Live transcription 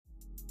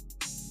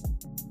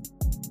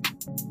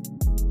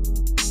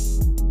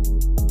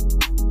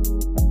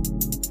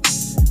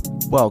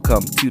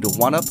Welcome to the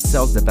One Up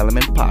Sales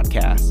Development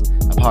Podcast,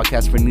 a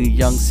podcast for new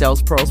young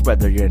sales pros,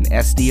 whether you're an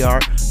SDR,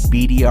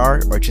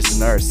 BDR, or just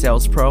another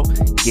sales pro,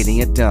 getting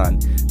it done.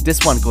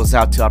 This one goes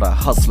out to all the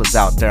hustlers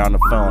out there on the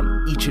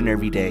phone each and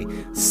every day,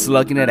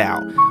 slugging it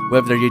out.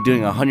 Whether you're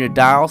doing 100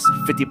 dials,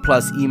 50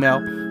 plus email,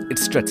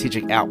 it's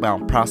strategic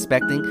outbound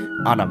prospecting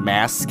on a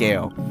mass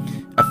scale.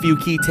 A few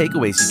key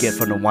takeaways you get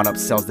from the One Up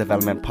Sales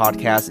Development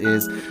Podcast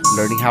is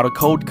learning how to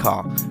cold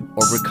call,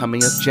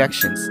 overcoming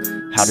objections,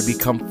 how to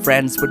become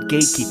friends with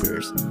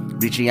gatekeepers,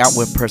 reaching out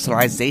with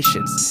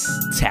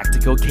personalizations,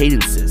 tactical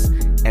cadences,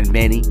 and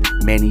many,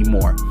 many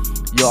more.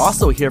 You'll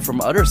also hear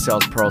from other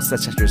sales pros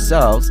such as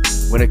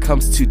yourselves when it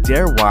comes to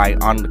their why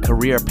on the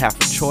career path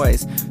of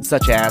choice,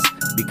 such as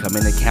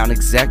becoming an account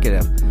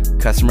executive,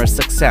 customer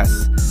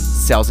success,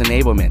 sales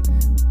enablement,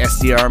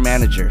 SDR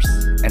managers,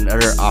 and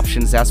other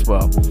options as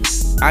well.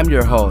 I'm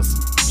your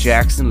host,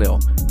 Jackson Lill,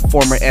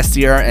 former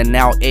SDR and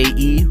now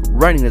AE,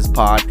 running this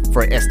pod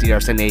for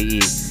SDRs and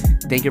AEs.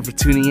 Thank you for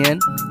tuning in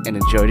and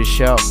enjoy the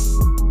show.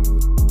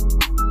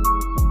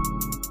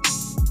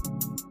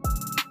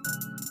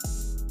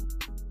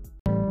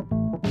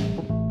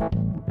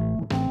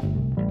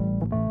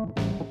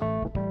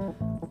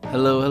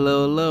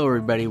 Hello,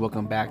 everybody.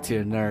 Welcome back to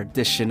another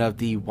edition of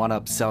the One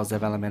Up Sales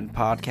Development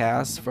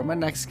Podcast. For my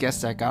next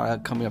guest I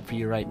got coming up for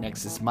you right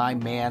next is my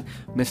man,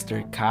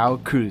 Mr. Kyle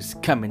Kruse,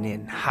 coming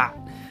in hot,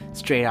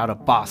 straight out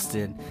of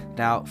Boston.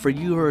 Now, for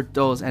you or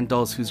those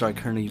who are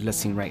currently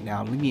listening right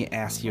now, let me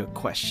ask you a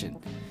question.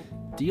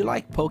 Do you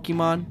like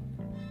Pokemon?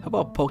 How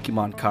about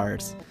Pokemon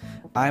cards?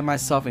 I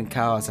myself and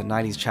Kyle, as a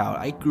 90s child,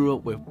 I grew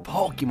up with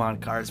Pokemon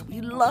cards.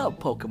 We love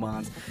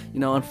Pokemons.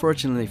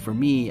 Unfortunately for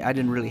me, I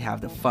didn't really have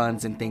the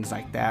funds and things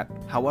like that.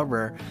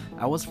 However,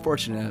 I was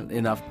fortunate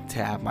enough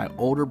to have my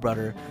older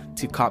brother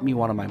to caught me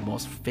one of my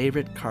most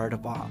favorite card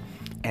of all.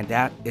 And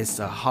that is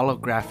the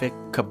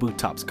holographic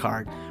Kabutops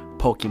card,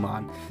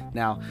 Pokemon.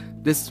 Now,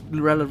 this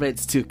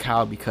relates to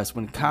Kyle because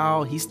when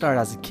Kyle, he started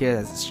as a kid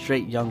as a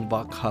straight young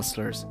buck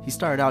hustler. He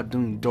started out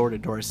doing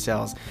door-to-door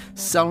sales,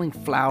 selling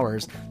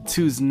flowers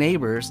to his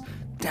neighbors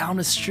down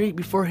the street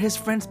before his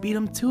friends beat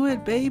him to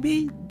it,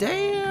 baby.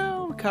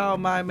 Damn, Kyle,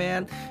 my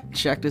man.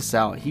 Check this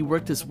out. He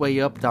worked his way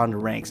up down the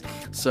ranks.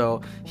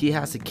 So he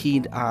has a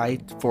keen eye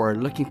for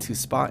looking to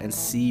spot and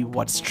see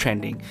what's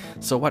trending.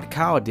 So what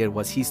Kyle did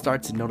was he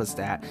started to notice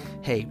that,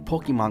 hey,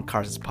 Pokemon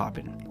cards is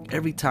popping.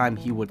 Every time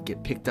he would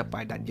get picked up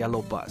by that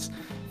yellow bus,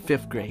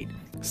 5th grade,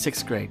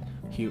 6th grade,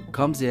 he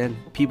comes in,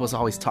 people's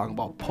always talking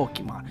about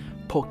Pokemon,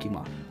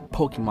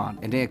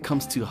 and then it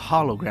comes to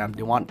hologram,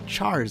 they want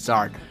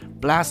Charizard,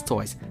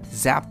 Blastoise,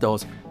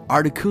 Zapdos,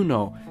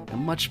 Articuno,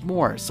 and much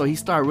more. So he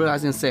started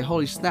realizing and say,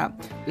 holy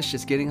snap, this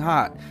shit's getting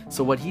hot.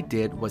 So what he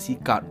did was he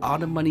got all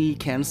the money he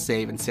can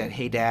save and said,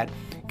 hey dad,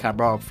 can I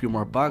borrow a few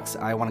more bucks?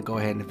 I want to go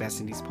ahead and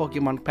invest in these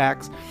Pokemon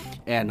packs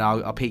and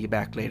I'll pay you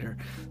back later.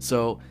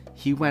 So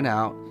he went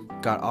out,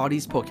 got all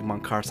these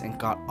Pokemon cards and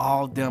got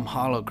all them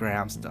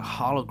holograms, the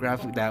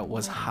holographic that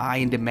was high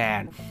in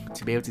demand,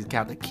 to be able to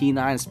have the keen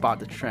eye and spot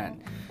the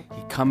trend.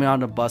 He coming on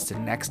the bus the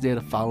next day,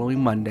 the following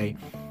Monday,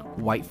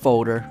 white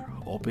folder,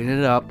 open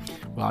it up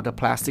with all the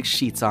plastic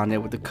sheets on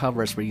it with the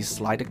covers where you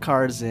slide the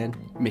cards in,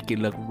 make it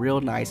look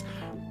real nice.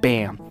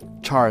 Bam,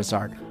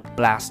 Charizard,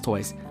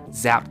 Blastoise,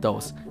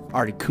 Zapdos,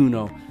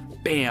 Articuno,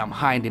 bam,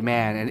 high in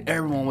demand, and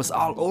everyone was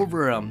all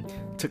over him.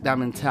 Took that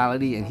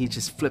mentality and he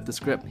just flipped the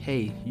script.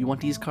 Hey, you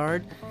want these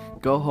cards?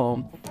 Go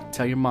home,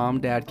 tell your mom,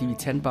 dad, give you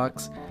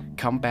 $10,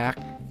 come back,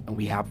 and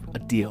we have a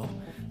deal.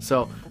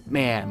 So,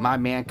 man, my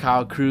man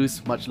Kyle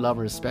Kruse, much love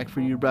and respect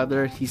for you,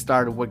 brother. He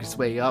started working his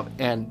way up,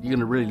 and you're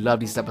gonna really love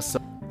these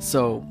episodes.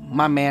 So,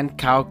 my man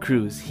Kyle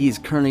Kruse, he's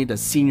currently the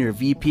Senior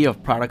VP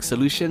of Product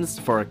Solutions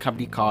for a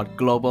company called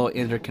Global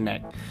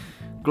Interconnect.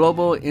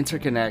 Global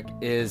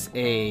Interconnect is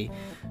a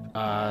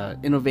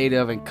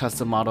innovative and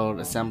custom model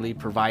assembly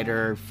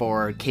provider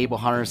for cable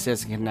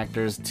harnesses and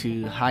connectors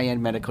to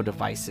high-end medical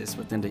devices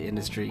within the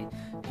industry.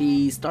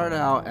 He started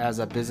out as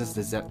a business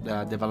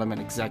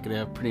development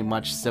executive, pretty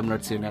much similar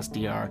to an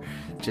SDR,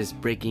 just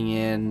breaking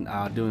in,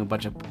 doing a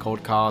bunch of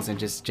cold calls and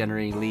just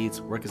generating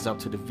leads, work his up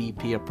to the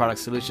VP of Product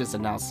Solutions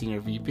and now Senior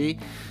VP.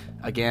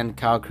 Again,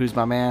 Kyle Kruse,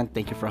 my man,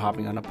 thank you for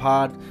hopping on the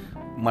pod.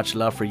 Much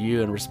love for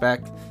you and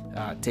respect.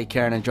 Take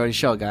care and enjoy the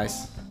show,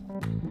 guys.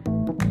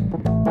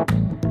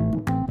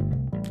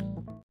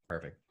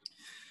 Perfect.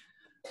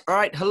 All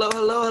right.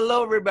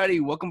 Hello,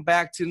 everybody. Welcome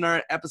back to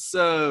another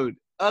episode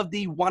of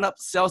the One Up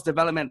Sales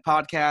Development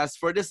Podcast.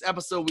 For this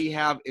episode, we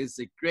have is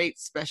a great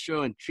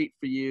special and treat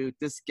for you.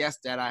 This guest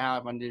that I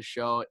have on this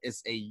show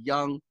is a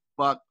young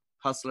buck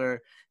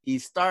hustler. He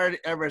started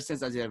ever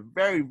since at a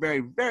very, very,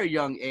 very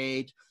young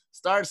age.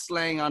 Started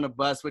slaying on the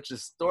bus, which is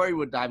a story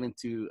we'll dive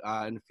into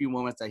in a few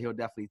moments that he'll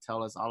definitely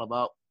tell us all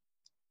about.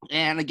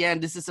 And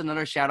again, this is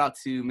another shout out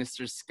to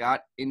Mr.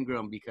 Scott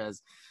Ingram,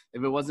 because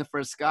if it wasn't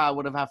for Scott, I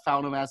would have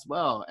found him as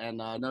well.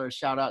 And another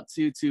shout out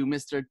to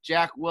Mr.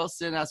 Jack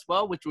Wilson as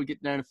well, which we'll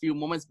get there in a few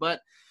moments. But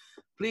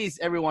Please,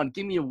 everyone,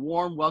 give me a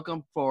warm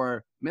welcome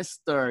for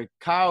Mr.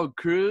 Kyle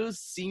Kruse,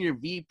 Senior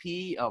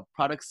VP of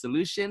Product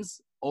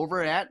Solutions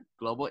over at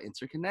Global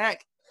Interconnect.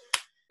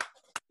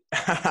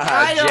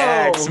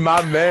 Jax,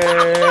 my man.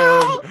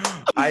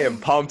 I am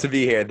pumped to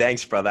be here.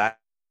 Thanks, brother.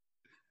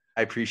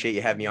 I appreciate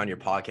you having me on your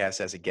podcast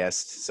as a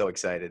guest. So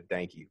excited.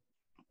 Thank you.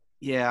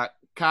 Yeah,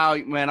 Kyle,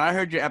 man, I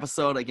heard your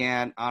episode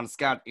again on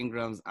Scott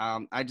Ingram's.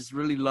 I just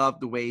really love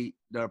the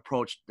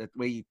approach, the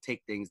way you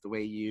take things, the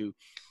way you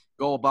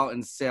go about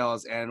in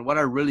sales. And what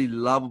I really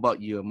love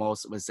about you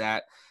most was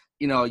that,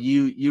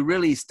 you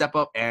really step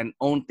up and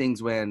own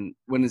things when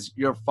it's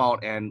your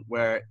fault, and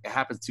where it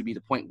happens to be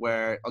the point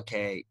where,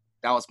 okay,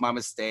 that was my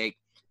mistake.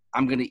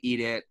 I'm going to eat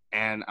it,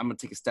 and I'm going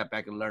to take a step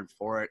back and learn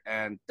for it.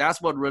 And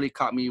that's what really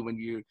caught me when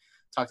you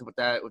talked about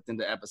that within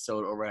the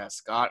episode over at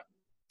Scott.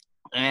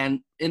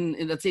 And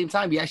in the same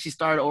time, you actually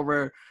started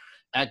over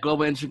at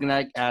Global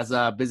Interconnect as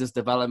a business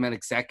development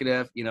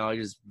executive.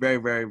 Just very,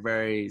 very,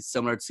 very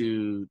similar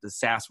to the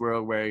SaaS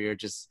world, where you're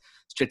just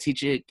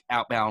strategic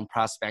outbound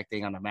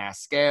prospecting on a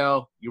mass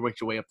scale. You worked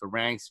your way up the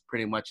ranks,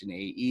 pretty much in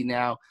AE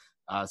now,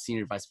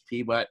 senior vice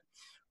VP. But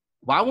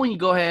why won't you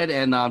go ahead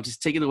and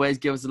just take it away,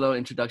 give us a little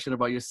introduction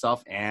about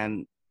yourself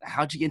and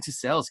how'd you get into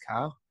sales,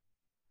 Kyle?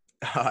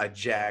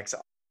 Jax.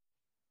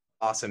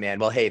 Awesome, man.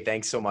 Well, hey,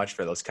 thanks so much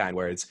for those kind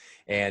words.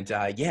 And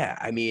yeah,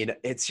 I mean,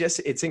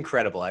 it's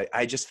incredible.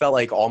 I just felt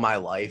like all my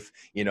life,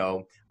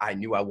 I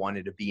knew I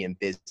wanted to be in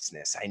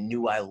business. I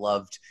knew I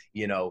loved,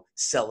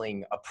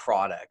 selling a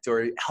product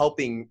or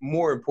helping,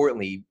 more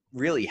importantly,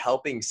 really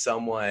helping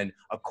someone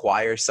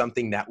acquire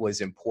something that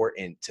was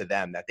important to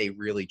them, that they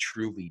really,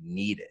 truly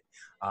needed.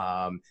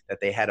 That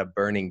they had a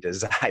burning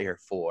desire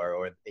for,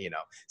 or,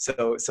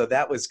 so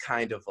that was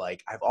kind of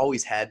like, I've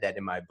always had that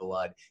in my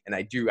blood. And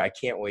I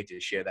can't wait to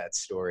share that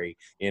story,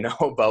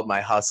 about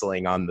my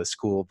hustling on the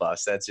school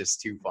bus. That's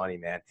just too funny,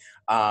 man.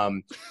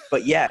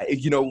 But yeah,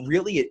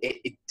 really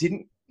it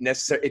didn't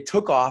necessarily, it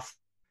took off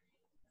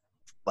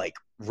like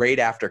right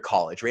after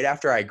college, right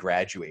after I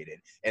graduated.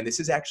 And this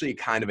is actually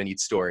kind of a neat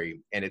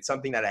story. And it's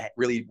something that I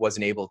really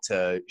wasn't able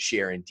to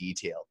share in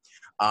detail.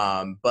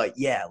 But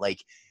yeah,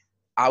 like,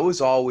 I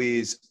was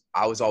always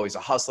a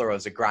hustler. I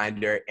was a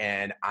grinder.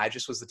 And I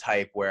just was the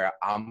type where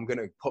I'm going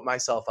to put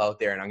myself out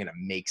there and I'm going to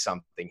make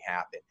something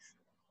happen.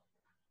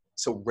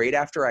 So right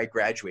after I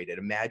graduated,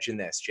 imagine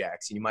this,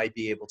 Jackson, you might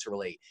be able to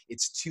relate.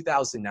 It's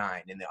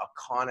 2009 and the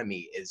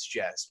economy is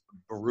just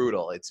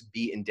brutal. It's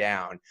beaten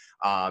down.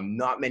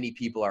 Not many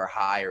people are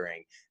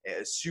hiring.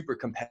 A super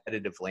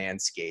competitive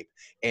landscape.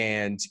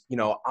 And,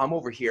 I'm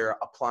over here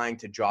applying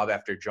to job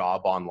after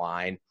job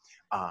online.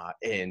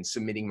 And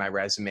submitting my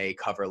resume,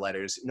 cover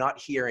letters, not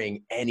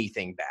hearing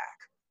anything back,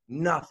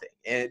 nothing,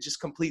 and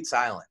just complete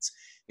silence,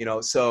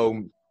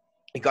 so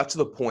it got to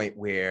the point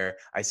where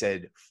I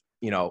said,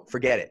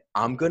 forget it.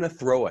 I'm going to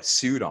throw a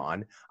suit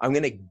on. I'm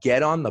going to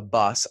get on the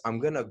bus. I'm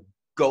going to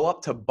go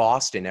up to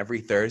Boston every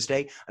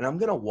Thursday and I'm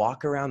going to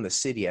walk around the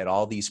city at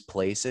all these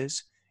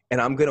places. And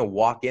I'm going to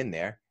walk in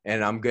there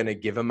and I'm going to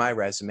give them my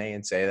resume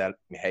and say that,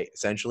 hey,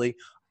 essentially,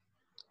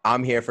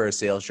 I'm here for a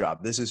sales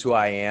job. This is who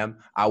I am.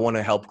 I want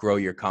to help grow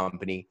your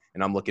company,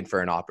 and I'm looking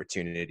for an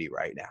opportunity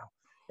right now.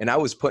 And I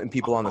was putting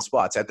people on the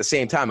spots. At the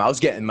same time, I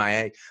was getting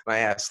my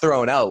ass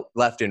thrown out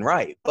left and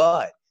right.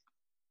 But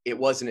it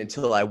wasn't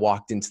until I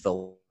walked into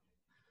the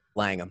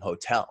Langham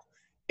Hotel,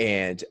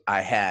 and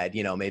I had,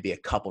 maybe a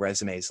couple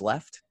resumes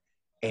left,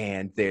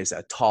 and there's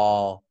a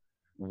tall,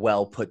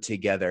 well put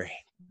together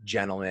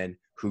gentleman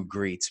who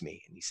greets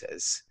me, and he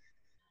says,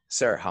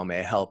 "Sir, how may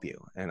I help you?"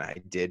 And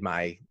I did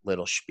my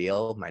little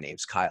spiel. My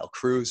name's Kyle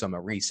Kruse. I'm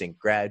a recent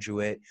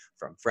graduate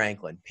from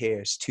Franklin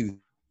Pierce,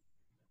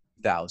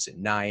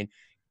 2009,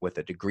 with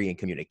a degree in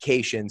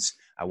communications.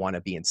 I want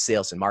to be in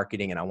sales and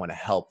marketing, and I want to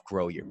help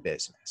grow your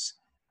business.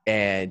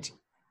 And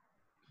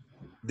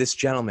this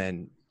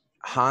gentleman,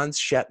 Hans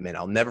Shepman,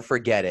 I'll never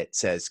forget it,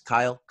 says,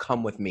 "Kyle,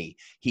 come with me."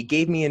 He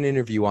gave me an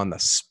interview on the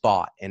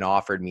spot and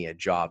offered me a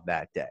job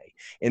that day.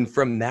 And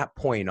from that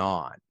point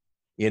on,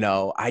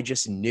 I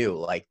just knew,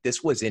 like,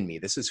 this was in me.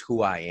 This is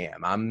who I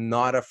am. I'm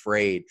not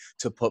afraid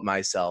to put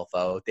myself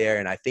out there.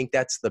 And I think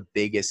that's the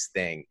biggest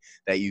thing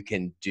that you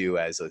can do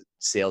as a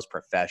sales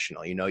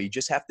professional. You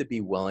just have to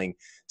be willing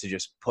to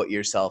just put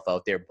yourself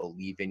out there,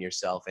 believe in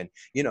yourself. And,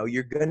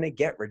 you're going to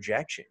get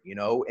rejection,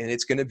 and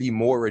it's going to be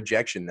more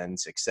rejection than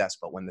success.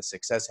 But when the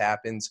success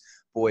happens,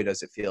 boy,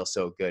 does it feel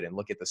so good. And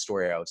look at the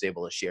story I was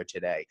able to share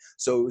today.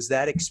 So it was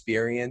that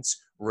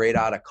experience right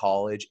out of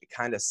college. It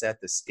kind of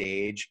set the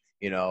stage,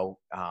 and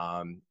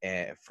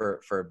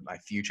for my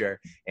future.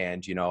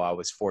 And, I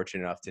was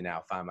fortunate enough to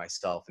now find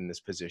myself in this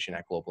position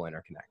at Global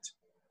Interconnect.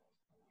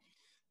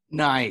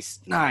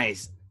 Nice.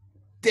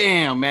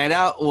 Damn, man,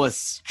 that was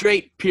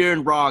straight, pure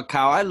and raw,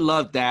 Kyle. I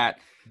love that.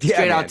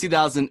 Straight out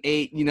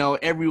 2008,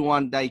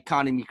 everyone, the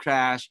economy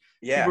crashed.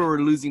 Yeah. People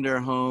were losing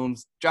their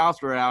homes.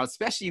 Jobs were out,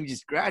 especially if you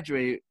just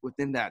graduated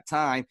within that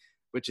time,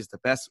 which is the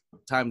best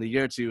time of the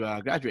year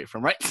to graduate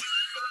from, right?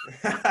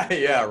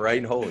 Yeah,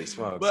 right. Holy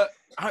smokes. But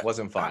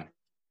wasn't fun.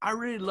 I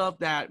really love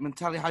that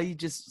mentality. How you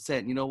just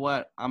said, you know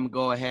what, I'm gonna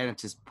go ahead and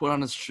just put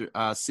on a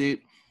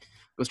suit,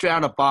 go straight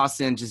out of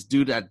Boston, just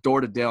do that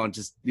door to door and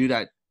just do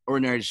that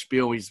ordinary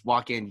spiel. We just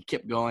walk in, you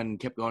kept going,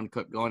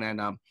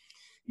 and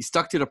you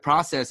stuck to the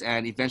process,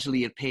 and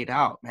eventually it paid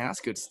out. Man, that's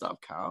good stuff,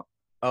 Kyle.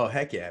 Oh,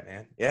 heck yeah,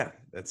 man. Yeah,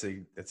 that's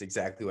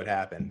exactly what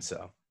happened.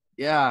 So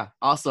Yeah,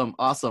 awesome.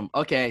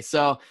 Okay,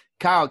 so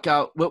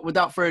Kyle,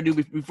 without further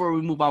ado, before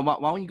we move on, why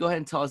don't you go ahead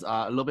and tell us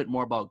a little bit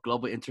more about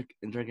Global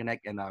Interconnect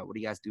and what do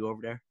you guys do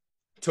over there?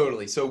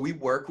 totally. So we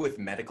work with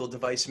medical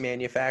device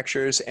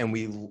manufacturers, and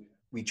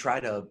we try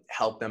to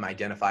help them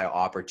identify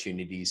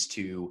opportunities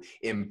to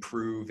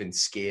improve and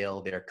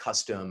scale their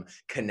custom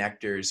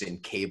connectors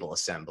and cable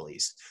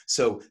assemblies.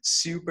 So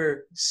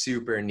super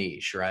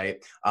niche,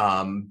 right?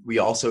 We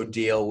also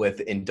deal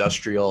with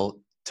industrial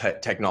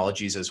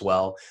technologies as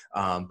well,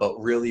 but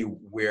really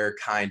we're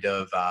kind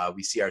of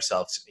we see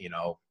ourselves,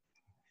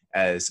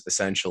 as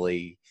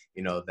essentially,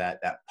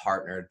 that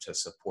partner to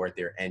support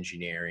their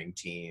engineering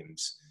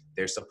teams,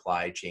 their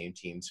supply chain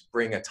teams,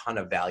 bring a ton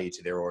of value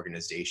to their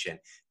organization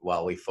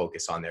while we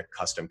focus on their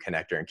custom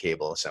connector and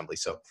cable assembly.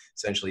 So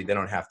essentially they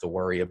don't have to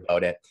worry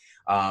about it.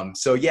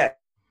 So yeah,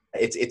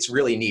 it's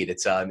really neat.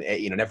 It's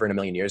never in a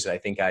million years I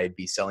think I'd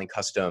be selling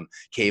custom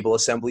cable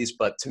assemblies,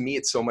 but to me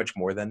it's so much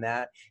more than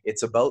that.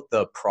 It's about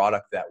the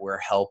product that we're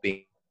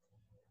helping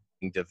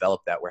develop,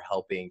 that we're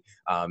helping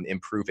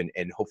improve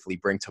and hopefully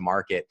bring to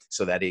market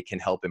so that it can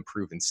help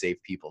improve and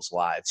save people's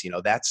lives.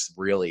 That's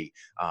really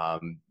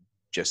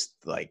just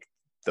like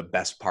the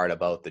best part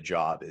about the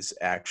job, is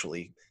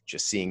actually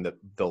just seeing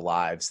the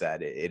lives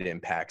that it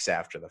impacts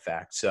after the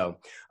fact. So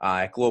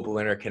at Global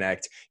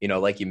Interconnect,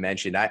 like you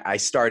mentioned, I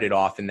started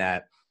off in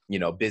that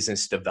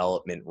business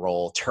development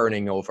role,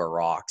 turning over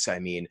rocks. I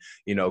mean,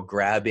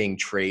 grabbing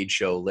trade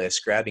show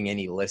lists, grabbing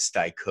any list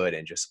I could,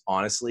 and just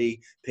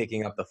honestly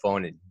picking up the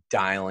phone and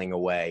dialing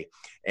away.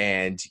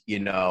 And,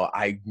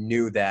 I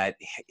knew that,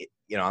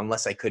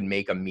 unless I could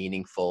make a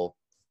meaningful,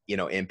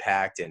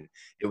 impact, and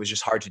it was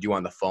just hard to do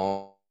on the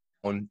phone,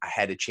 I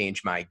had to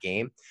change my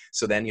game.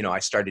 So then, I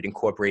started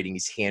incorporating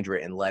these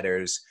handwritten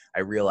letters. I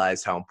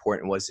realized how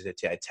important was it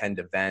to attend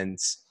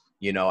events.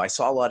 I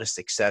saw a lot of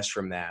success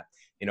from that.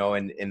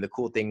 And the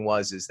cool thing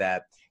is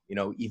that,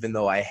 even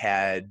though I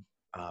had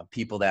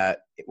people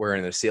that were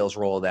in the sales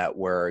role that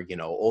were,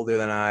 older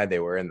than they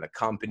were in the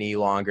company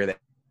longer,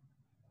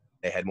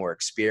 they had more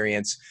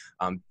experience.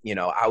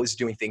 I was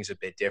doing things a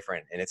bit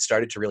different, and it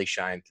started to really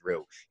shine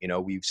through.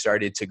 We've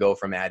started to go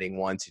from adding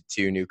 1 to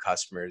 2 new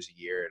customers a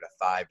year to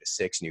 5 to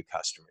 6 new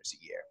customers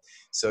a year.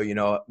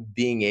 So,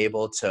 being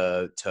able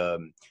to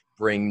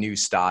bring new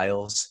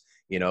styles,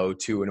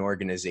 to an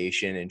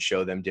organization and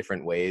show them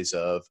different ways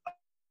of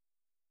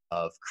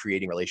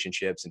creating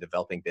relationships and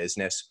developing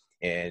business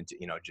and,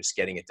 just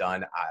getting it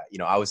done.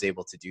 I was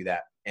able to do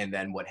that. And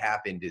then what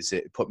happened is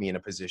it put me in a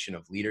position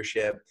of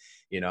leadership.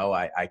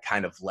 I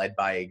kind of led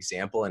by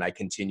example, and I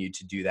continue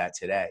to do that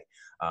today.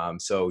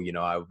 So,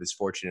 I was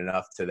fortunate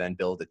enough to then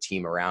build a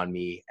team around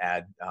me,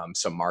 add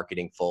some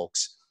marketing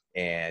folks,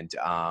 and,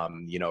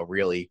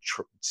 really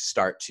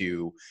start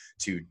to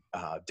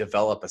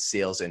develop a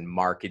sales and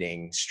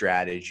marketing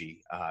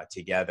strategy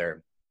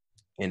together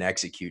and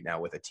execute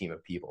now with a team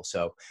of people.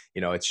 So,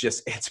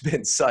 it's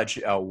been such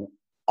a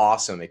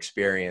awesome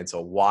experience,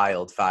 a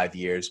wild 5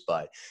 years,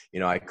 but,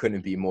 I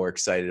couldn't be more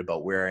excited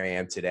about where I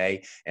am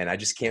today. And I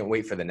just can't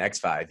wait for the next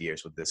 5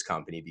 years with this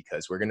company,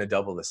 because we're going to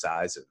double the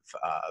size of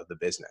the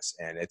business,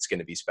 and it's going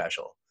to be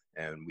special,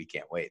 and we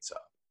can't wait. So,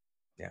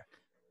 yeah.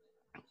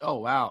 Oh,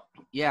 wow.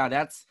 Yeah,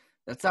 that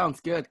sounds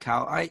good,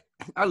 Kyle.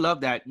 I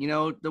love that.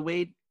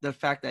 The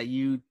fact that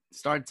you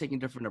started taking a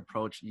different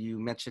approach. You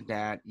mentioned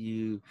that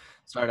you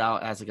started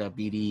out as like a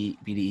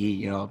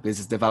BDE,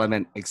 business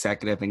development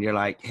executive, and you're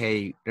like,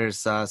 hey, there's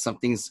some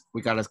things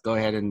we got to go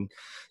ahead and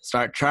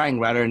start trying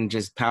rather than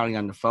just pounding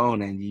on the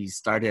phone. And you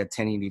started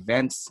attending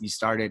events. You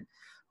started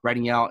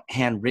writing out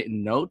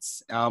handwritten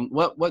notes.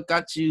 What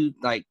got you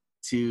like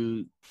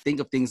to think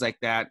of things like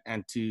that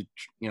and to,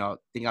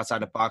 think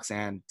outside the box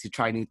and to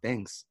try new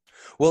things?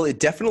 Well, it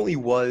definitely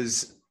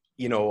was,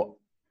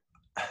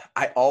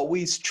 I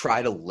always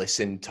try to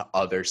listen to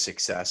other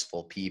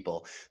successful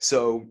people.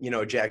 So,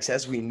 Jax,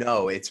 as we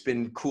know, it's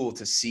been cool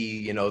to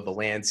see, the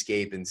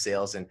landscape in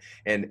sales and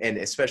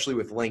especially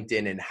with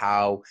LinkedIn, and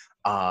how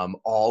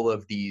all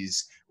of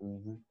these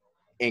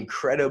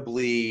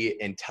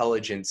incredibly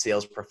intelligent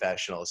sales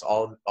professionals,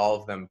 all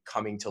of them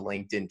coming to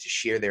LinkedIn to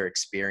share their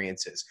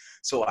experiences.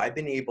 So I've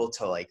been able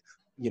to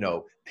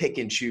pick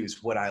and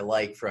choose what I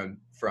like from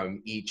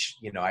each.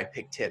 I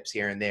pick tips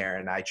here and there,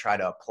 and I try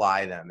to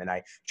apply them, and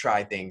I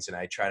try things, and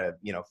I try to,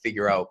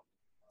 figure out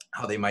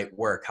how they might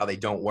work, how they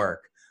don't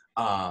work.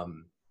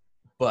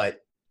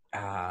 But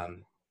oh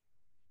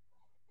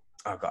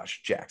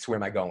gosh, Jax, where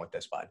am I going with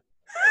this, bud?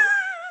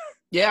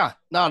 Yeah,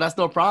 no, that's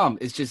no problem.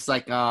 It's just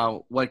like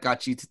what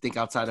got you to think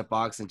outside the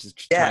box and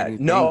just try new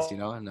things, No,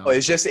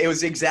 it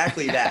was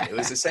exactly that. It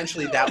was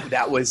essentially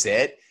that was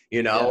it.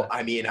 You know, Yeah.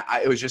 I mean,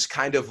 it was just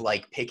kind of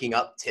like picking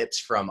up tips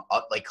from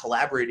like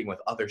collaborating with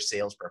other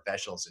sales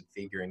professionals and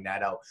figuring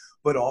that out.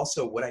 But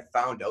also, what I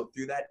found out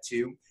through that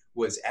too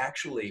was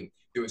actually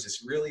there was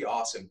this really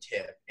awesome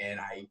tip, and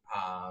I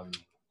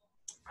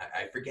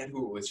forget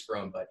who it was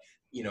from, but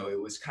you know, it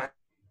was kind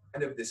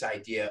of this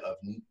idea of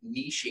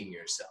niching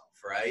yourself,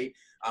 right?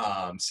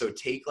 So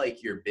take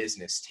like your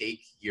business,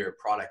 take your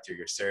product or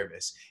your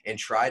service, and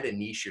try to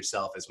niche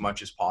yourself as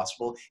much as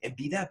possible, and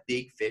be that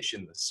big fish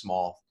in the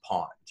small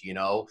pond. You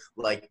know,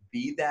 like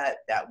be that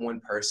one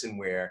person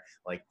where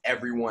like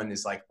everyone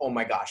is like, oh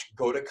my gosh,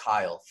 go to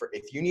Kyle for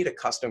if you need a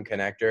custom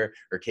connector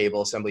or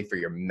cable assembly for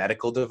your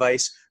medical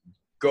device.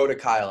 Go to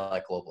Kyle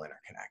at Global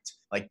Interconnect.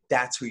 Like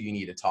that's who you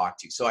need to talk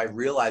to. So I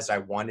realized I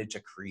wanted to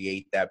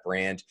create that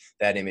brand,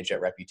 that image,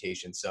 that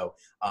reputation. So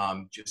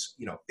just,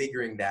 you know,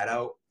 figuring that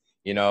out,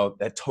 you know,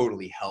 that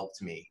totally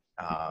helped me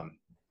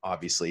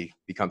obviously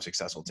become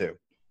successful too.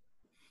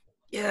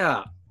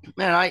 Yeah,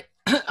 man,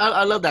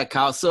 I love that,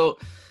 Kyle. So,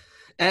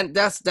 and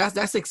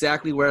that's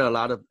exactly where a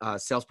lot of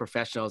sales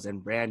professionals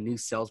and brand new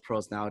sales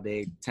pros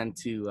nowadays tend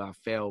to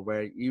fail.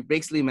 Where you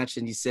basically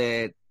mentioned, you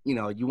said, you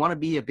know, you want to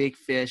be a big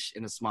fish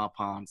in a small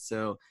pond.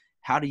 So,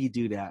 how do you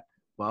do that?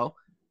 Well,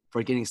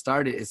 for getting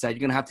started, is that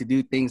you're gonna have to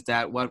do things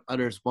that what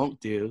others won't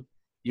do.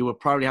 You will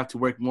probably have to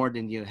work more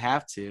than you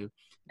have to,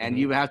 and Mm-hmm.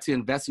 you have to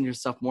invest in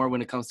yourself more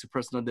when it comes to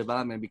personal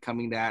development,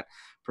 becoming that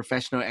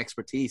professional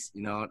expertise.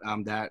 You know,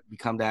 that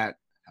become that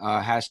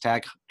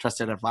hashtag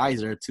trusted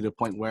advisor to the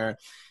point where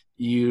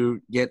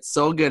you get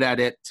so good at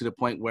it to the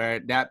point where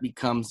that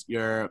becomes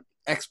your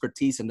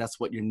expertise and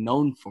that's what you're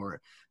known for.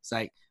 It's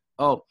like,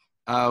 oh,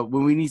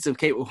 when we need some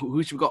cable,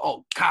 who should we go?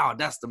 Oh, Kyle,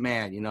 that's the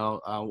man, you know.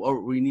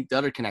 Or we need the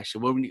other connection.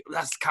 What we need,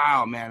 that's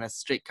Kyle, man. That's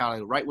straight Kyle.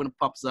 Like, right when it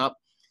pops up,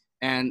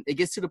 and it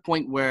gets to the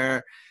point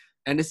where,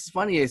 and this is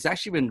funny. It's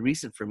actually been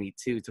recent for me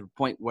too, to the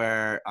point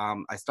where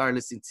I started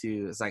listening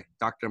to it's like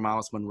Dr.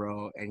 Miles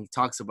Monroe, and he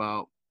talks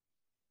about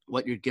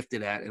what you're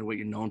gifted at and what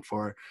you're known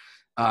for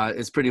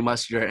is pretty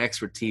much your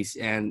expertise.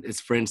 And it's,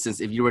 for instance,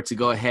 if you were to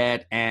go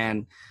ahead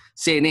and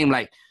say a name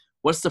like,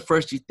 what's the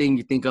first thing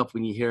you think of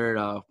when you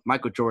hear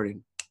Michael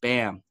Jordan?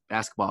 Bam,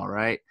 basketball,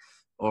 right?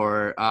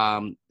 Or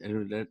and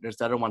there's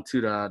the other one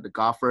too, the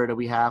golfer that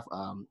we have.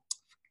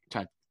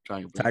 Trying to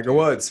blank Tiger here.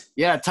 Woods.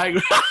 Yeah,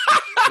 Tiger.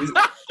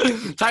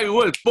 Tiger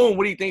Woods. Boom.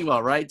 What do you think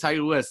about, right?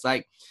 Tiger Woods.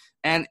 Like,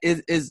 and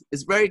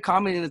it's very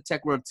common in the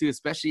tech world too,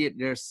 especially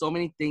there's so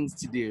many things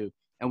to do.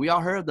 And we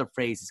all heard the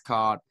phrase. It's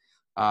called,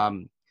 a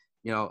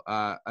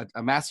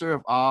master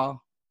of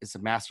all is a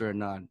master of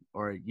none,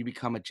 or you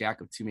become a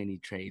jack of too many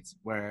trades.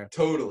 Where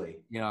Totally.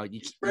 you know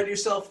You spread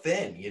yourself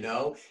thin, you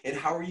know, and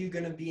how are you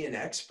going to be an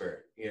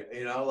expert?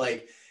 You know,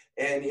 like,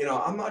 and, you know,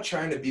 I'm not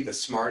trying to be the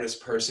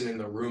smartest person in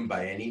the room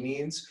by any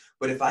means,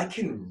 but if I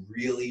can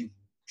really,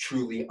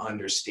 truly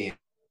understand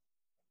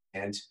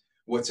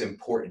what's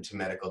important to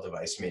medical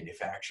device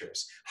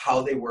manufacturers,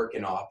 how they work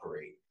and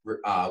operate,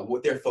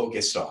 what they're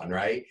focused on,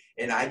 right?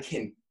 And I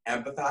can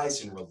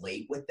empathize and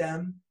relate with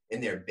them in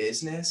their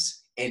business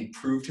and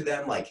prove to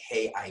them like,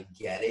 hey, I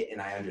get it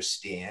and I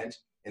understand.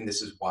 And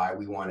this is why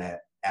we want to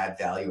add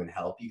value and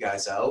help you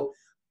guys out.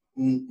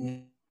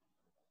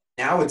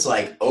 Now it's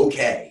like,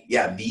 okay,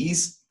 yeah,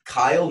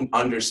 Kyle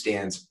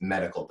understands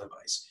medical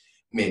device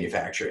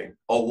manufacturing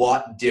a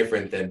lot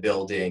different than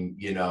building,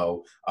 you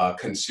know, a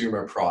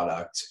consumer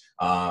product,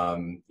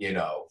 you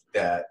know,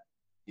 that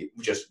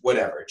just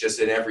whatever, just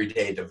an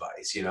everyday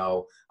device, you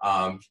know.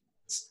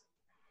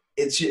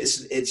 It's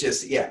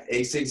just, yeah,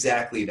 it's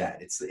exactly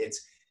that.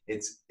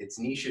 It's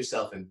niche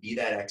yourself and be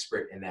that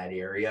expert in that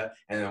area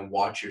and then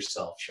watch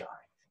yourself shine.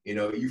 You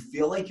know, you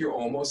feel like you're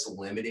almost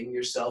limiting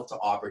yourself to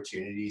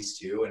opportunities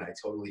too. And I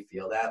totally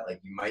feel that.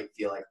 Like you might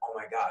feel like, oh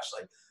my gosh,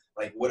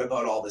 like what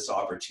about all this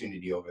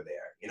opportunity over there?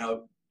 You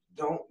know,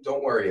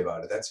 don't worry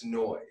about it. That's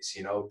noise.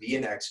 You know, be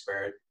an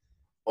expert,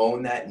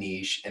 own that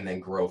niche, and then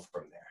grow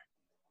from there.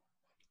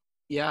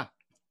 Yeah,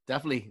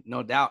 definitely,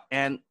 no doubt.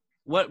 And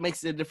what makes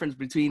the difference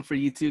between for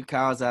you two,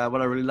 Kyle, is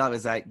what I really love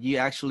is that you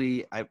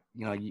actually,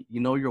 you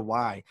know your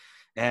why,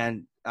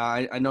 and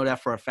I know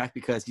that for a fact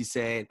because you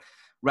said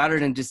rather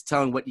than just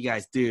telling what you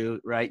guys do,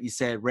 right? You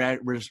said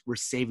we're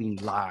saving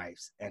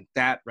lives, and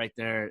that right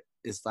there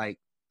is like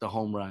the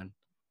home run.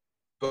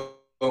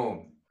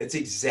 Boom. It's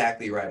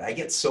exactly right. I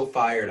get so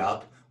fired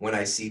up when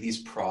I see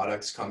these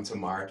products come to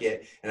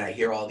market and I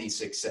hear all these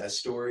success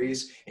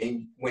stories.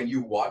 And when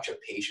you watch a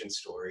patient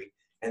story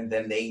and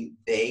then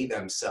they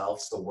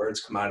themselves, the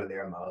words come out of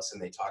their mouths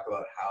and they talk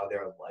about how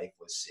their life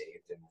was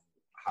saved and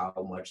how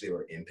much they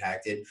were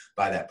impacted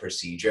by that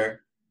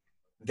procedure,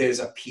 there's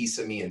a piece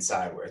of me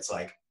inside where it's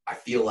like, I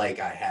feel like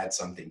I had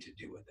something to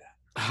do with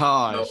that. You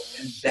Oh, know,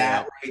 and yep,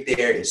 that right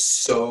there is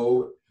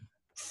so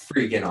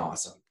freaking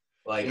awesome.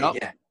 Like yep,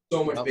 again,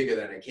 so much yep. bigger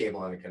than a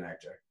cable and a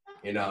connector.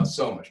 You know,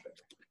 so much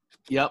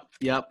bigger.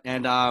 Yep.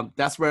 And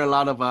that's where a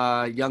lot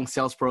of young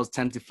sales pros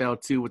tend to fail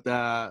too, with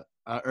the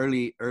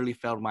early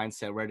failed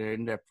mindset where they're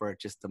in there for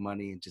just the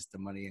money and just the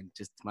money and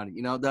just the money.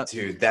 You know,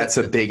 Dude, that's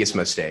the biggest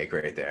mistake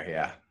right there.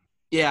 Yeah.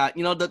 Yeah,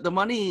 the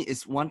money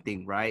is one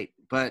thing, right?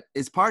 But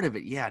it's part of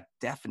it. Yeah,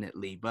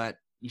 definitely. But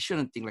you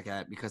shouldn't think like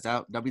that, because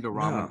that'll be the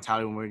wrong No,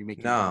 mentality when you're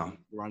making no.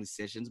 wrong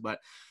decisions. But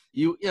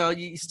you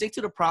stick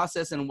to the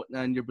process, and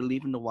you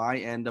believe in the why,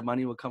 and the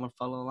money will come and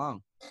follow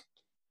along.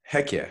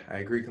 Heck yeah, I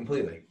agree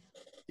completely.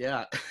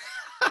 Yeah.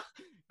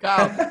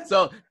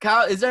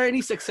 Kyle, is there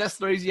any success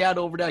stories you had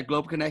over there at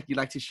Global Connect you'd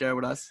like to share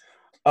with us?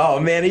 Oh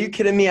man, are you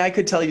kidding me? I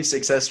could tell you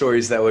success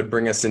stories that would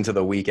bring us into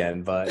the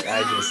weekend, but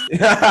I just,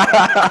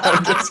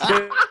 I'm just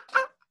kidding.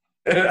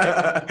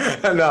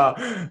 No.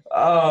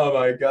 Oh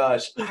my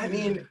gosh. I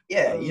mean,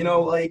 yeah,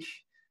 like,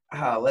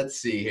 let's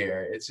see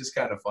here. It's just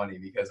kind of funny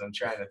because I'm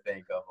trying to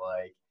think of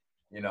like,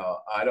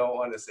 I don't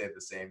want to say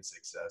the same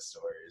success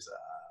stories,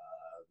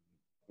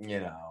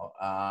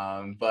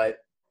 but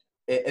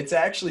it's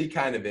actually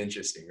kind of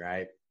interesting,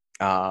 right?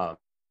 Um,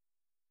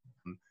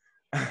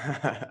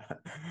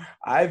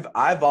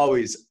 I've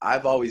always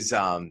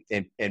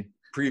in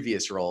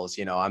previous roles,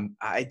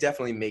 I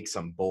definitely make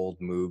some bold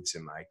moves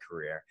in my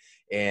career.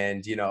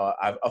 And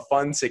I've a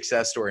fun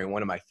success story, and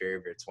one of my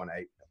favorites when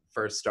I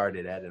first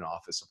started at an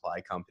office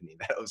supply company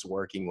that I was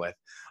working with.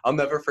 I'll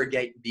never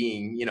forget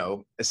being,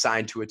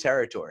 assigned to a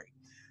territory.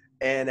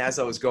 And as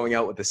I was going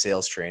out with the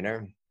sales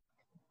trainer,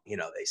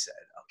 they said,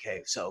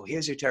 okay, so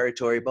here's your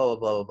territory, blah, blah,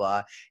 blah, blah,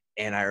 blah.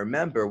 And I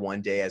remember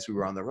one day as we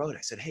were on the road,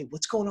 I said, hey,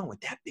 what's going on with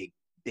that big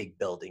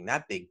building,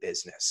 that big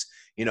business?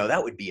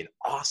 That would be an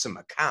awesome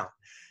account.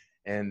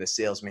 And the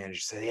sales manager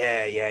said,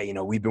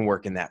 yeah, we've been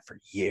working that for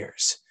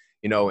years,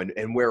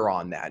 and we're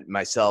on that.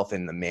 Myself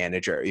and the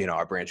manager,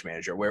 our branch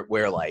manager,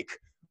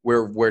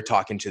 we're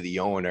talking to the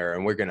owner,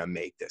 and we're going to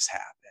make this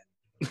happen.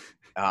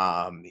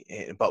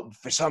 But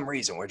for some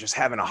reason we're just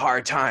having a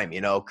hard time,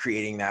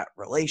 creating that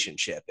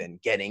relationship and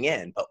getting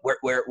in, but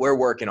we're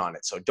working on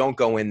it. So don't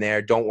go in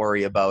there. Don't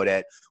worry about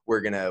it.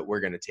 We're going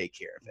to take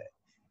care of it.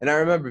 And I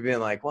remember being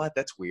like, what?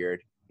 That's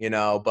weird,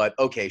 but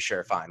okay,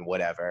 sure. Fine.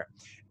 Whatever.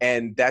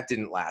 And that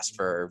didn't last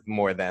for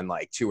more than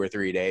like 2 or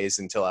 3 days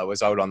until I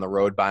was out on the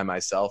road by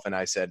myself. And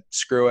I said,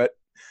 screw it.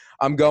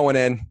 I'm going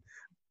in.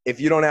 If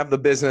you don't have the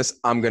business,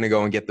 I'm going to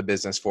go and get the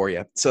business for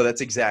you. So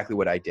that's exactly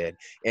what I did.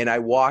 And I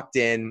walked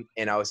in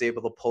and I was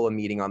able to pull a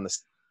meeting on the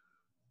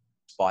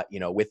spot,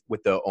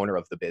 with the owner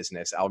of the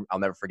business. I'll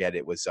never forget.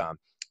 It was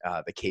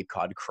the Cape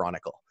Cod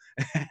Chronicle.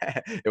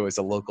 It was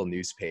a local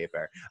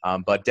newspaper,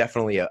 but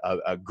definitely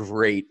a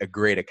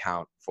great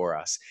account for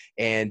us.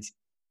 And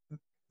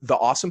the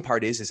awesome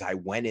part is I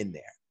went in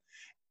there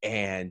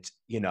and,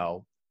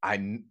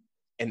 and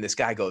this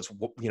guy goes,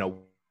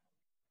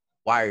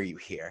 why are you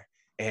here?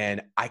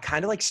 And I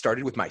kind of like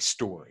started with my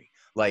story.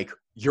 Like,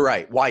 you're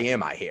right. Why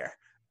am I here?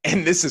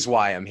 And this is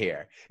why I'm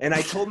here. And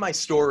I told my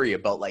story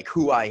about like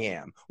who I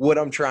am, what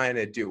I'm trying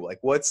to do, like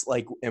what's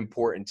like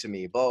important to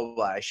me, blah, blah,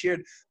 blah. I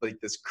shared like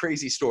this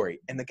crazy story.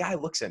 And the guy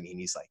looks at me and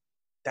he's like,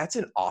 that's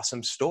an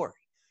awesome story.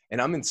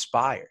 And I'm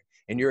inspired.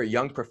 And you're a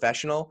young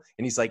professional.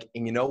 And he's like,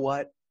 and you know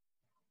what?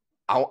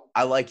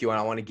 I like you and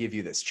I want to give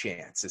you this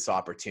chance, this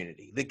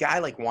opportunity. The guy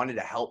like wanted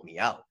to help me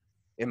out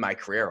in my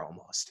career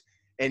almost.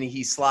 And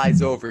he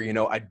slides over,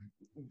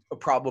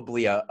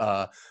 probably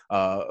a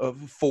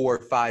 4 or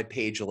 5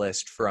 page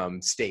list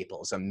from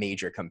Staples, a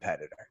major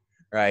competitor,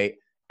 right?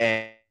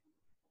 And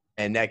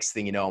next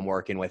thing you know, I'm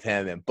working with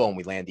him, and boom,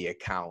 we land the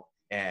account.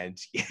 And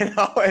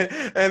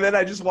and then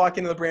I just walk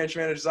into the branch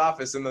manager's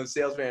office and the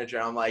sales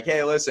manager. I'm like,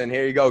 hey, listen,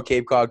 here you go,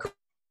 Cape Cod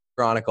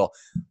Chronicle.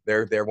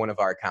 They're one of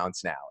our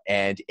accounts now.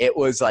 And it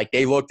was like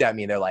they looked at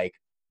me and they're like,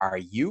 are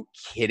you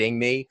kidding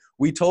me?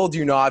 We told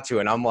you not to.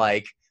 And I'm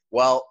like,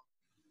 well,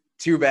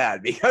 too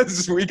bad,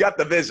 because we got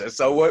the business.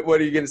 So what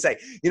are you going to say?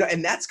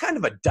 And that's kind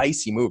of a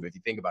dicey move if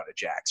you think about it,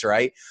 Jax,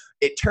 right?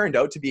 It turned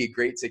out to be a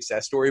great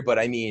success story, but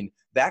I mean,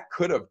 that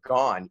could have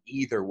gone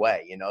either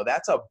way.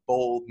 That's a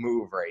bold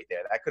move right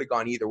there. That could have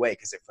gone either way,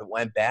 because if it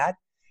went bad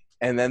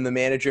and then the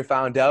manager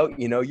found out,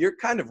 you're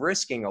kind of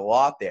risking a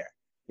lot there,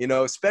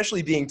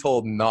 especially being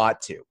told not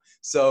to.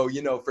 So,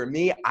 for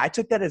me, I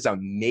took that as a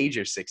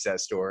major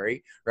success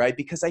story, right?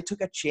 Because I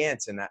took a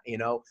chance and,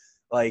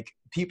 like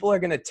people are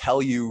going to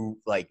tell you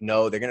like,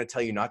 no, they're going to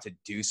tell you not to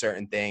do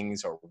certain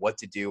things or what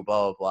to do,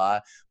 blah, blah, blah.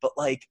 But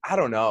like, I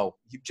don't know,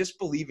 you just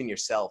believe in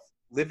yourself,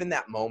 live in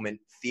that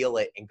moment, feel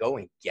it, and go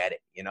and get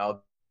it.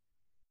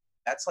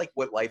 That's like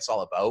what life's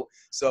all about.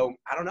 So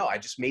I don't know. I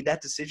just made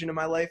that decision in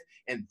my life.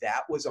 And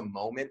that was a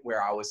moment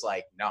where I was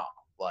like, no,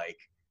 like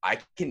I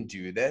can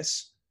do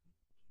this.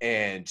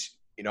 And,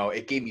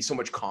 it gave me so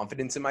much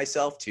confidence in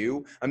myself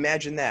too.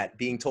 Imagine that,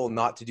 being told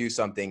not to do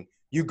something,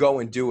 you go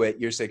and do it,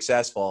 you're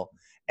successful.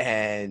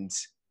 And,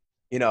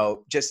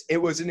 just, it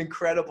was an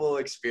incredible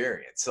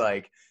experience.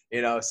 Like,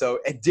 so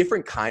a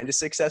different kind of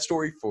success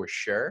story for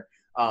sure.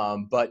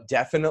 But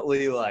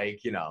definitely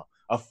like,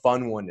 a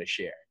fun one to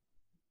share.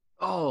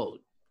 Oh,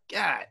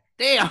 God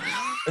damn.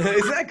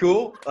 Isn't that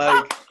cool?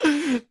 Like,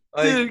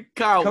 Like, Dude,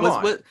 Kyle, come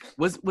on.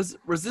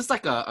 was this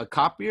like a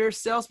copier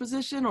sales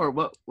position or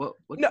what?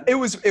 No, it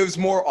was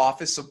more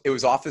office. It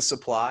was office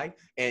supply,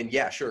 and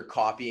yeah, sure,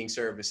 copying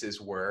services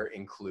were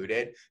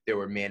included. There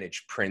were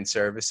managed print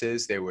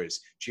services. There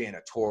was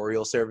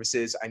janitorial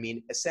services. I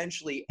mean,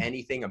 essentially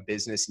anything a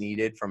business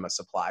needed from a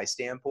supply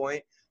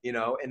standpoint.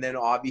 And then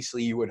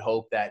obviously you would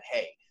hope that,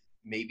 hey,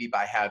 maybe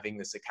by having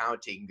this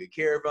account, taking good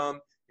care of them,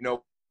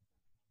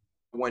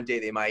 one day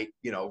they might,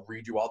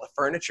 redo all the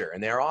furniture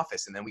in their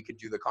office, and then we could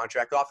do the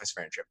contract office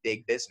furniture.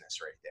 Big business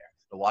right there.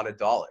 A lot of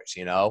dollars.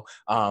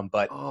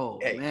 But Oh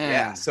hey, yeah.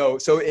 man. So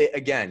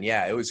again,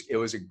 yeah, it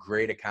was a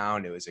great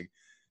account. It was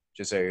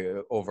just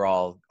a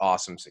overall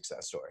awesome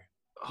success story.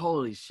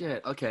 Holy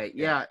shit. Okay.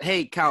 Yeah. Yeah.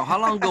 Hey, Kyle, how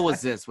long ago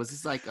was this? Was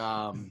this like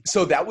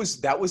So that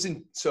was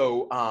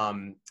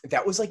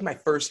like my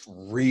first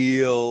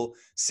real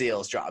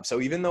sales job. So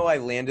even though I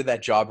landed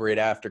that job right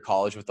after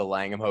college with the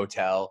Langham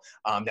Hotel,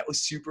 that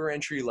was super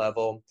entry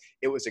level.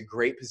 It was a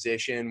great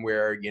position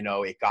where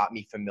it got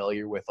me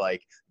familiar with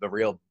like the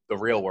real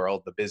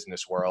world, the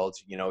business world.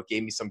 It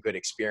gave me some good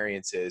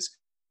experiences.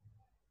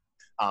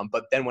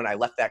 But then when I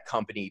left that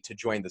company to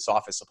join this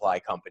office supply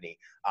company,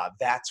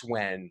 that's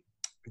when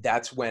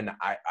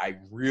I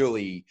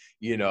really,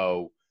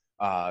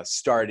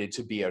 started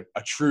to be a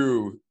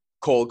true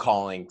cold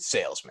calling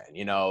salesman.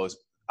 yeah.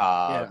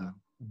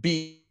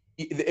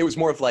 It was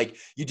more of like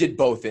you did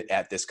both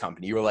at this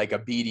company. You were like a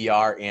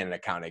BDR and an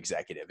account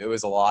executive. It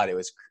was a lot. It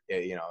was,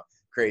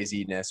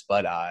 craziness,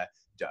 but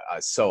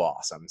so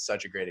awesome.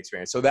 Such a great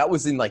experience. So that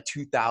was in like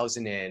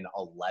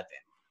 2011,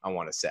 I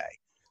want to say.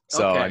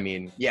 So, I Okay.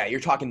 mean, yeah, you're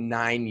talking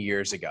 9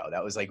 years ago.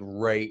 That was like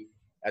right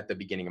at the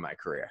beginning of my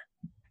career.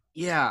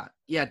 Yeah,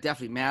 yeah,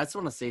 definitely, man. I just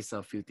want to say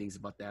a few things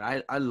about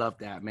that. I love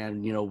that,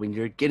 man. When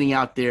you're getting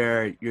out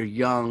there, you're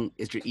young,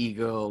 it's your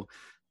ego.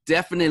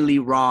 Definitely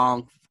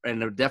wrong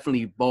and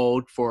definitely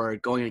bold for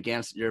going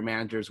against your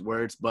manager's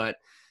words, but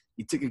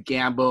you took a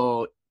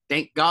gamble.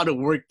 Thank God it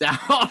worked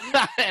out.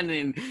 And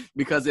then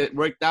because it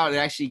worked out, it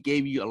actually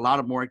gave you a lot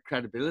of more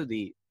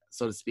credibility,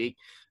 so to speak.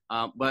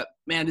 But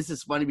man, this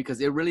is funny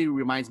because it really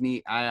reminds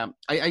me. I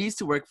used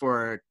to work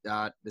for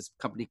this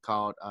company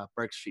called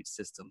Berk Street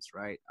Systems,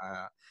 right?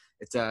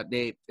 It's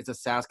a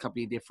SaaS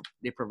company.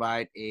 They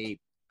provide a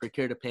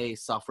procure to pay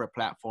software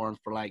platform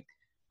for like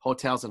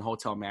hotels and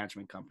hotel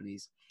management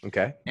companies.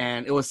 Okay.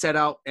 And it was set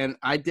out, and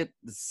I did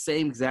the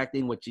same exact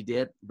thing what you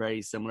did,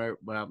 very similar.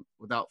 But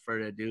without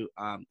further ado,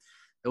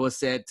 it was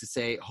said to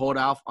say hold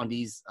off on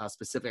these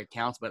specific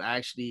accounts. But I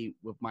actually,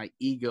 with my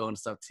ego and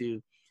stuff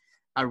too,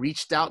 I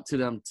reached out to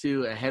them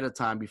too ahead of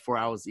time before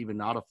I was even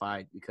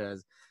notified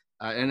because,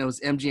 and it was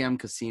MGM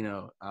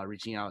Casino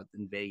reaching out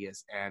in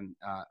Vegas, and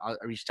I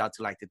reached out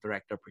to like the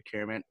director of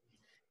procurement,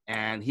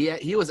 and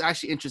he was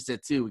actually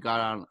interested too. We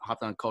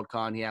hopped on a cold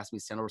call, and he asked me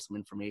to send over some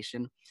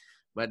information,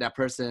 but that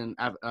person,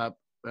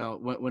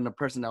 when the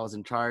person that was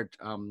in charge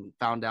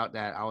found out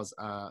that I was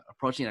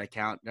approaching that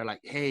account, they're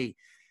like, hey,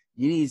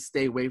 you need to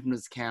stay away from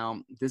this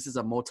account. This is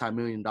a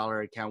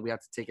multi-million-dollar account. We have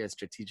to take a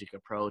strategic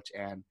approach,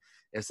 and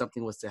if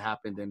something was to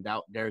happen, then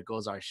there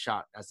goes our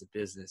shot as a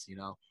business,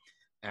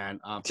 And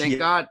thank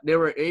God they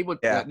were able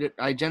to,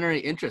 I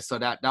generate interest. So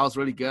that was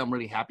really good. I'm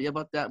really happy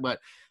about that. But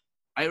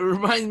it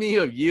reminds me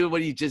of you,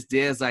 what you just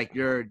did. Is like,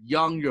 you're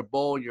young, you're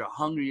bold, you're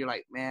hungry. You're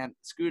like, man,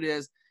 screw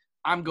this.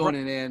 I'm going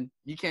in.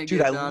 You can't Dude,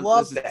 get I it done. Let's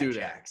love just that, do that.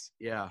 Jax.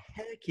 Yeah.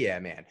 Heck yeah,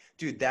 man.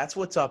 Dude, that's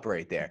what's up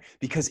right there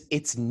because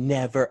it's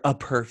never a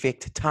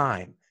perfect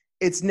time.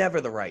 It's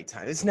never the right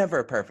time. It's never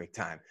a perfect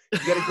time. You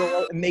got to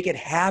go out and make it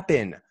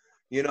happen.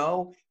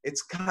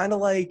 It's kind of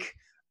like,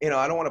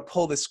 I don't want to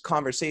pull this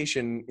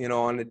conversation,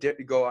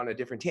 go on a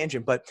different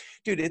tangent, but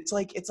dude, it's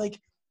like,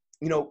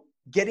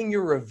 getting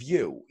your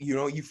review,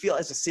 you feel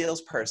as a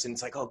salesperson,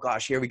 it's like, oh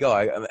gosh, here we go.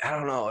 I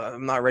don't know.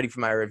 I'm not ready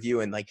for my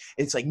review. And like,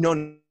 it's like,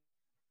 no.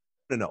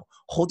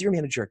 Hold your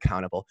manager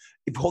accountable.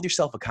 Hold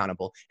yourself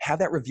accountable. Have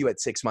that review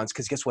at 6 months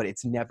because guess what?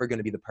 It's never going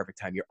to be the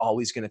perfect time. You're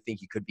always going to think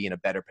you could be in a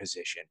better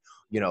position,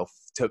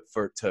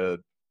 to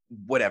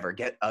whatever,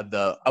 get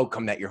the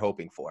outcome that you're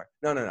hoping for.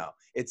 No.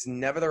 It's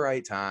never the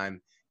right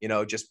time.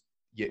 Just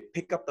you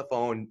pick up the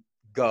phone,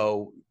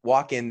 go,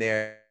 walk in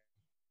there,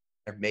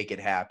 make it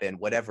happen,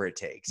 whatever it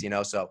takes,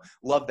 So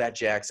love that,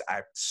 Jax.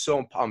 I'm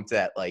so pumped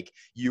that like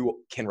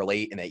you can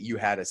relate and that you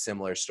had a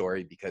similar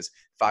story because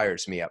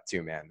fires me up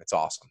too, man. That's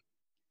awesome.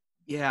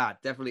 Yeah,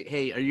 definitely.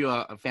 Hey, are you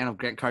a fan of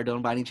Grant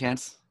Cardone by any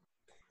chance?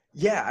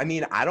 Yeah, I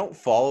mean, I don't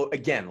follow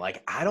again,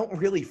 like I don't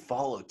really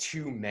follow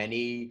too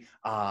many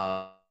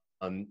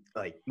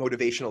like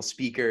motivational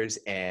speakers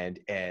and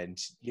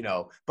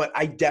but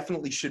I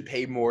definitely should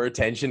pay more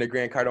attention to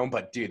Grant Cardone.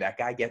 But dude, that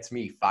guy gets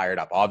me fired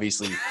up.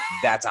 Obviously,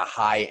 that's a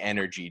high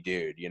energy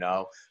dude,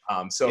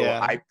 So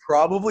Yeah. I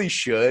probably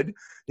should,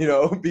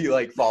 be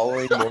like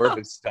following more of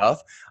his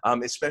stuff.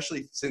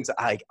 Especially since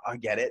I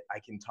get it, I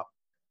can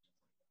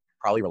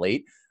probably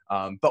relate.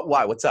 But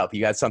why? What's up?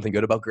 You got something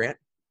good about Grant?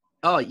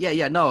 Oh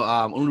yeah. No.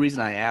 Only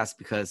reason I asked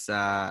because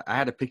I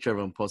had a picture of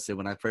him posted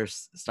when I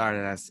first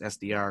started as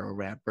SDR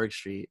over at Berg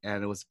Street,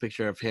 and it was a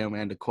picture of him,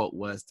 and the quote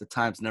was, "The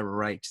time's never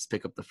right. Just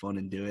pick up the phone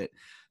and do it."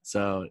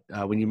 So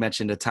when you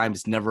mentioned the time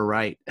is never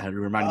right, it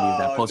reminded me of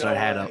that Oh, poster I no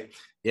had up. way.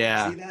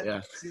 Yeah. See that?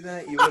 Yeah. See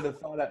that? You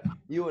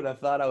would have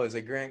thought I was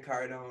a Grant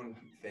Cardone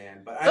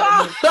fan, but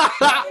I mean,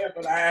 yeah,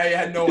 but I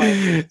had no idea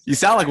you You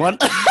said sound that. like one.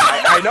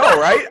 I know,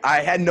 right?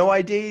 I had no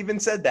idea you even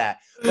said that.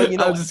 But you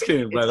know, I'm I just think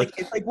kidding, brother.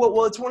 it's like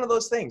well, it's one of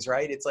those things,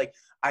 right? It's like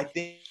I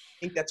think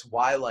that's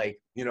why, like,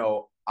 you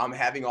know, I'm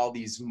having all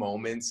these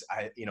moments.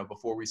 You know,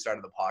 before we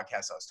started the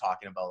podcast, I was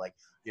talking about like,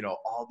 you know,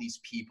 all these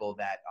people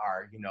that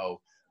are, you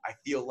know, I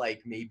feel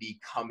like maybe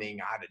coming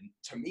out of,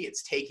 to me,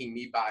 it's taking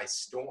me by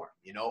storm.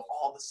 You know,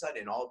 all of a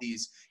sudden, all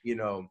these, you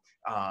know,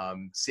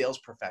 sales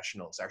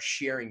professionals are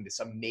sharing this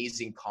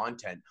amazing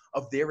content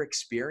of their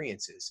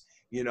experiences.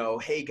 You know,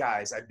 hey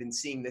guys, I've been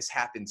seeing this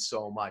happen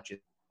so much.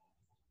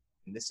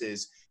 And this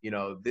is, you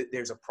know,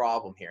 there's a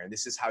problem here, and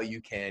this is how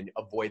you can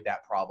avoid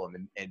that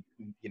problem and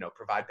you know,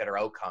 provide better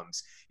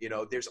outcomes. You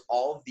know, there's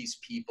all of these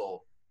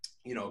people,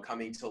 you know,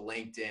 coming to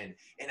LinkedIn,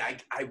 and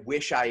I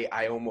wish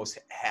I almost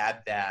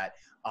had that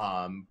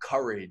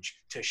courage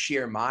to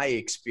share my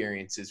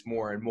experiences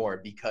more and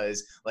more,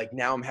 because like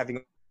now I'm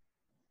having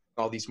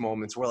all these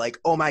moments where like,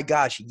 oh my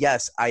gosh,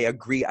 yes, I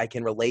agree, I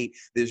can relate.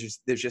 There's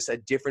just a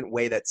different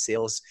way that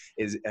sales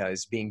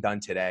is being done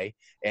today,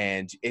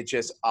 and it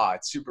just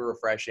it's super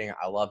refreshing.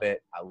 I love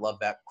it. I love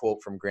that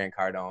quote from Grant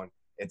Cardone.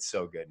 It's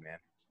so good, man.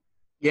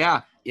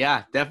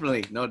 Yeah,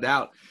 definitely, no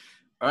doubt.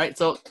 All right,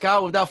 so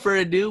Kyle, without further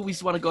ado, we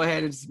just want to go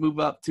ahead and just move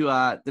up to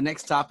the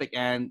next topic,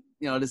 and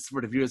you know, this is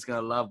where the viewers gonna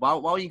love. Why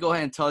don't you go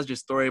ahead and tell us your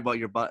story about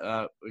your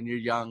when you're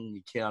young,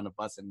 you kid on the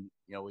bus, and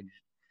you know when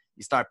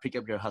you start picking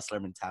up your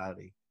hustler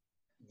mentality.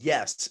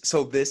 Yes,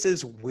 so this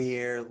is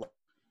where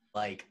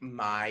like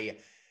my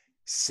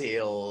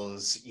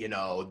sales, you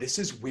know, this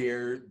is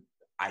where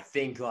I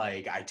think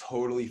like I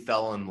totally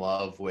fell in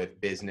love with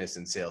business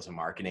and sales and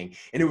marketing.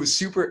 And it was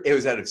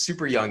at a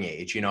super young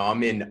age. You know,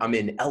 I'm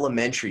in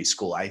elementary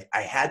school. I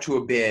had to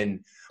have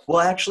been, well,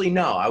 actually,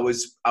 no, I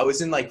was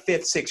in like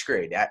fifth, sixth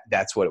grade.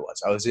 That's what it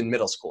was. I was in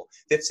middle school,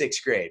 fifth,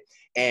 sixth grade.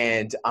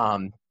 And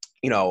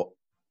you know,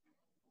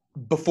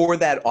 before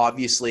that,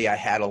 obviously, I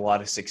had a lot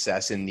of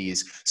success in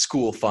these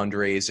school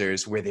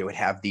fundraisers where they would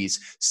have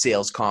these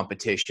sales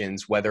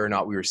competitions, whether or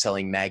not we were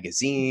selling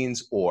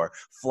magazines or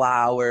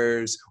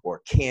flowers or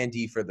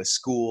candy for the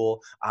school.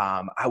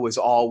 I was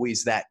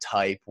always that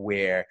type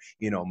where,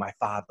 you know, my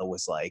father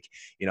was like,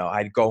 you know,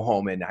 I'd go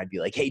home and I'd be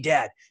like, hey,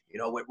 Dad, you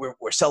know,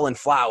 we're selling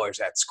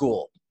flowers at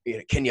school.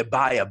 Can you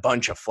buy a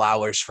bunch of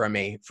flowers from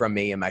me?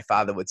 And my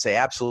father would say,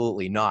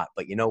 absolutely not.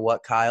 But you know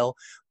what, Kyle?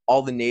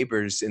 All the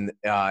neighbors in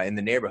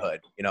the neighborhood,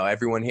 you know,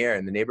 everyone here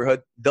in the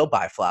neighborhood, they'll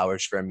buy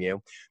flowers from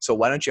you. So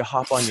why don't you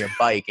hop on your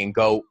bike and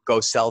go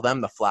sell them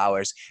the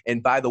flowers?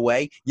 And by the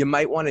way, you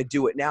might want to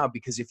do it now,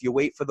 because if you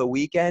wait for the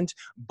weekend,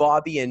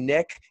 Bobby and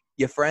Nick,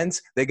 your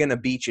friends, they're going to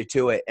beat you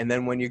to it. And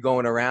then when you're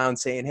going around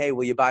saying, hey,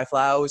 will you buy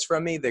flowers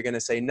from me? They're going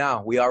to say,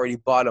 no, we already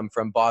bought them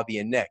from Bobby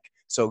and Nick.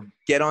 So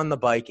get on the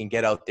bike and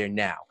get out there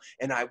now.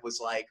 And I was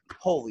like,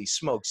 holy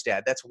smokes,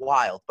 Dad, that's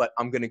wild, but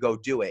I'm going to go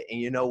do it. And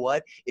you know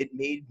what? It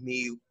made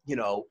me, you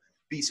know,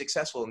 be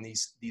successful in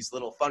these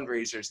little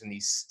fundraisers and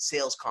these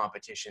sales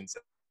competitions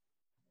that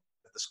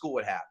the school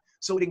would have.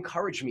 So it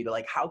encouraged me to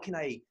like, how can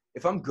I,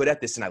 if I'm good at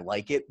this and I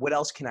like it, what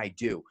else can I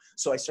do?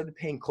 So I started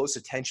paying close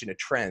attention to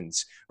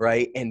trends,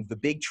 right? And the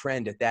big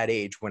trend at that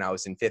age when I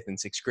was in fifth and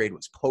sixth grade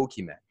was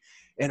Pokemon.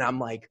 And I'm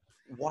like,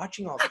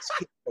 watching all these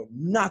kids go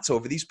nuts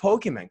over these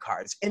Pokemon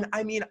cards. And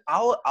I mean,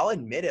 I'll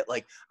admit it,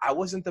 like I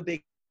wasn't the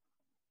big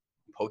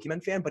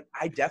Pokemon fan, but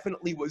I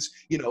definitely was,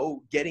 you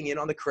know, getting in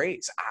on the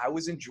craze. I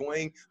was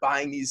enjoying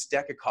buying these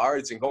deck of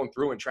cards and going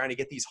through and trying to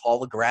get these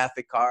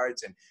holographic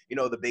cards, and, you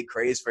know, the big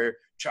craze for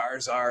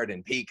Charizard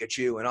and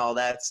Pikachu and all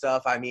that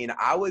stuff. I mean,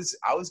 I was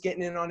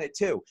getting in on it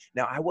too.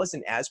 Now, I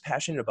wasn't as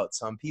passionate about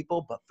some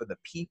people, but for the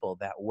people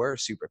that were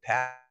super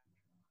passionate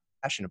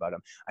about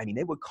them, I mean,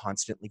 they would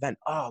constantly vent,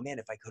 oh man,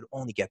 if I could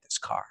only get this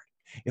card,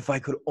 if I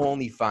could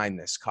only find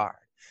this card.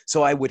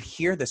 So I would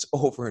hear this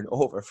over and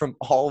over from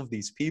all of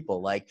these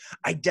people, like,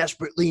 I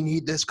desperately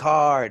need this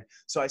card.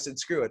 So I said,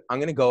 screw it. I'm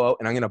going to go out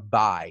and I'm going to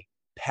buy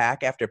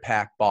pack after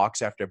pack,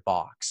 box after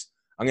box.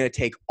 I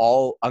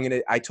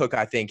took,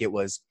 I think it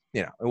was,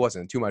 you know, it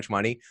wasn't too much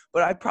money,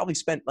 but I probably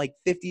spent like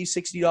 $50,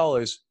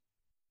 $60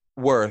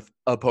 worth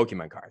of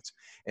Pokemon cards.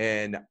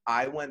 And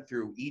I went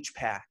through each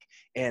pack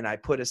and I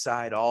put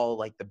aside all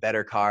like the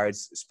better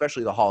cards,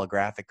 especially the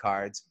holographic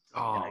cards.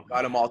 And I Oh got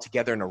man. them all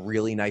together in a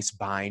really nice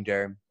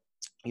binder,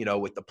 you know,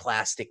 with the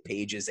plastic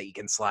pages that you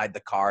can slide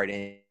the card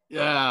Yeah.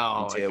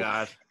 Oh my into.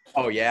 God.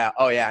 Oh yeah.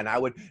 Oh yeah.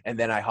 And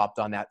then I hopped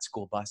on that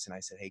school bus and I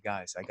said, hey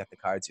guys, I got the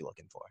cards you're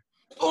looking for.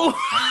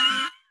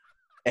 Oh.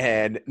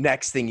 And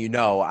next thing you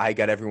know, I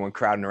got everyone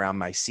crowding around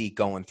my seat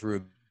going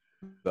through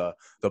the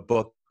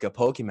book at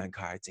Pokemon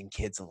cards, and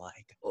kids are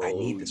like, I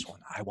need Oh, this one.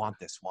 I want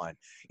this one.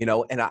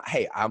 And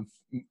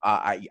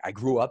I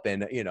grew up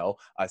in,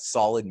 a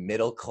solid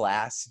middle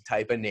class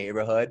type of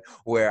neighborhood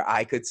where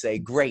I could say,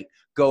 great,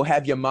 go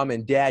have your mom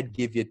and dad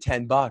give you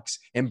 $10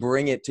 and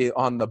bring it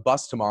on the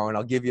bus tomorrow, and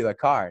I'll give you the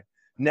card.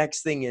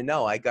 Next thing you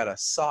know, I got a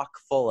sock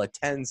full of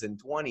 10s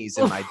and 20s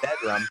in my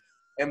bedroom,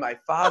 and my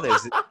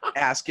father's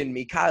asking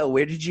me, Kyle,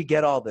 where did you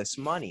get all this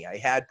money? I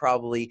had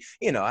probably,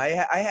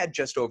 I had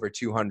just over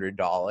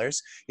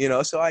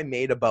 $200, so I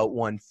made about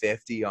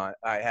 150 on,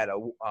 I had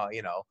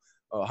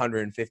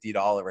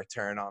 $150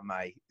 return on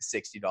my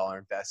 $60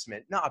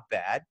 investment. Not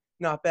bad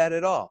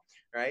at all.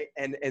 Right.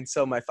 And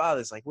so my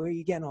father's like, where are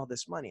you getting all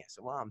this money? I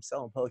said, well, I'm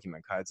selling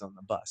Pokemon cards on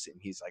the bus.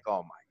 And he's like,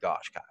 oh my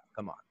gosh, Kyle,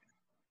 come on.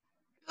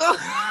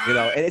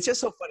 And it's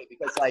just so funny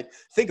because, like,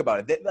 think about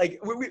it.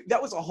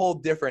 That was a whole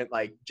different,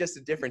 like, just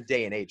a different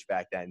day and age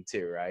back then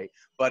too, right?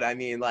 But I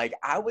mean, like,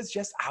 I was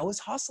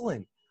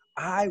hustling.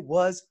 I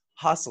was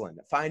hustling,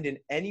 finding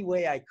any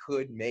way I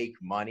could make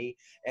money.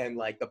 And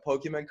like the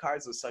Pokemon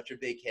cards was such a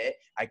big hit.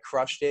 I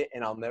crushed it,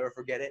 and I'll never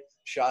forget it.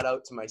 Shout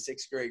out to my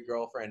 6th grade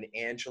girlfriend,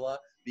 Angela,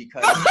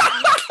 because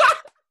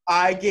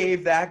I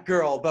gave that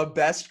girl the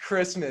best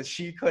Christmas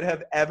she could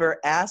have ever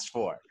asked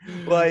for.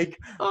 Like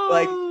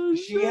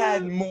she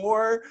had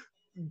more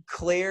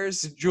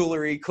Claire's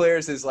jewelry.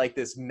 Claire's is like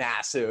this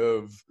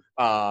massive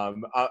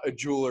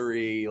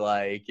jewelry,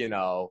 like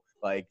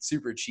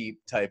super cheap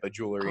type of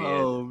jewelry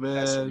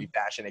and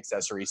fashion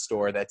accessory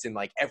store that's in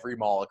like every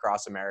mall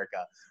across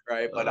America,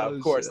 right? But of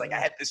course, like I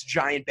had this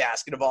giant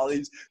basket of all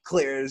these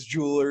Claire's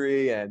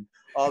jewelry and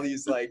all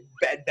these like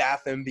Bed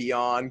Bath and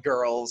Beyond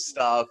girls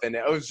stuff, and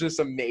it was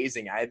just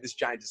amazing. I had this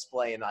giant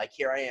display, and like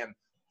here I am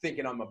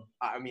thinking come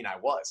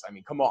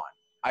on,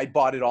 I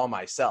bought it all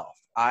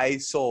myself. I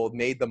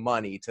made the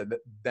money to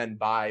then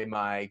buy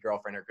my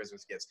girlfriend her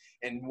Christmas gifts,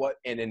 and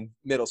in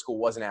middle school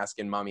wasn't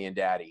asking mommy and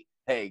daddy,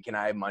 hey, can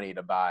I have money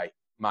to buy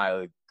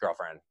my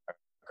girlfriend a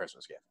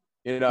Christmas gift?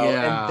 And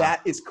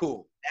that is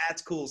cool.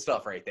 That's cool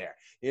stuff right there.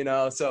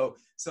 So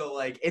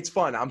like, it's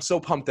fun. I'm so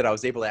pumped that I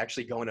was able to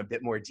actually go in a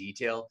bit more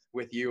detail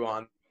with you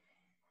on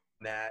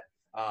that.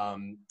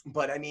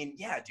 But I mean,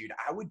 yeah, dude,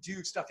 I would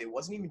do stuff. It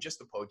wasn't even just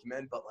the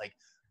Pokemon, but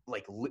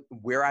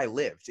where I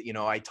lived,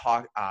 I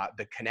talked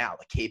the canal,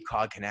 the Cape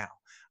Cod Canal.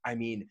 I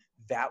mean,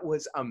 that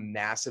was a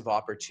massive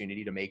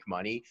opportunity to make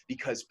money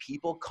because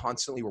people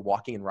constantly were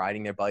walking and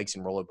riding their bikes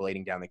and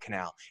rollerblading down the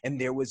canal, and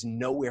there was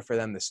nowhere for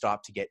them to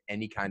stop to get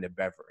any kind of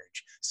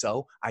beverage.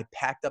 So I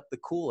packed up the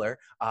cooler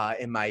I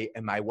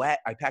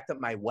packed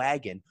up my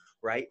wagon,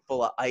 right,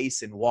 full of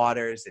ice and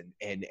waters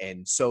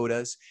and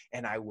sodas,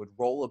 and I would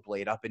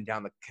rollerblade up and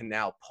down the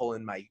canal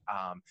pulling my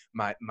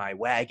my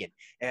wagon,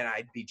 and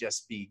I'd be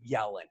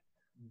yelling,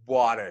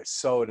 water,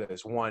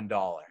 sodas,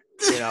 $1.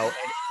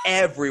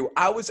 And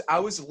I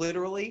was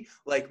literally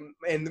like,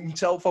 and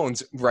cell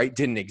phones, right,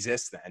 didn't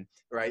exist then,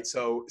 right?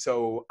 So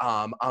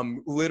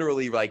I'm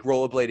literally like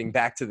rollerblading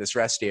back to this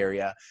rest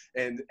area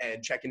and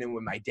checking in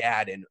with my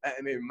dad. And I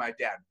mean, my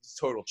dad was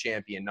total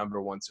champion,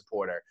 #1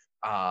 supporter.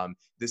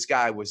 This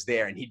guy was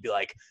there, and he'd be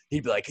like,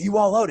 are you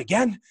all out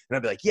again? And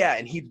I'd be like, yeah.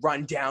 And he'd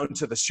run down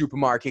to the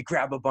supermarket,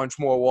 grab a bunch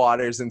more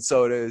waters and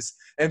sodas,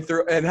 and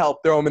help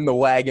throw them in the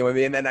wagon with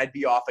me. And then I'd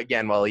be off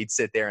again while he'd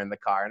sit there in the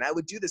car. And I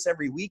would do this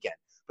every weekend,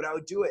 but I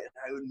would do it, and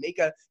I would make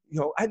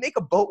I'd make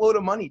a boatload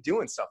of money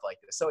doing stuff like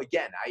this. So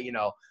again,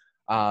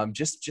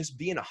 just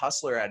being a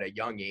hustler at a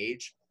young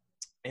age,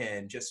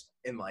 and just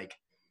in like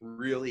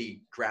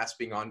really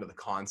grasping onto the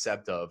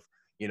concept of,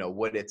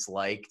 what it's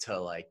like to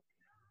like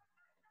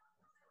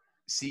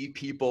see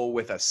people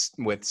with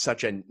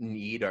such a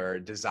need or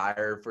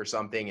desire for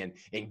something,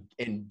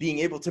 and being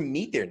able to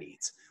meet their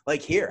needs.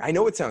 Like here, I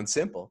know it sounds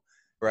simple,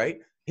 right?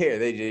 Here,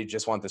 they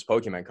just want this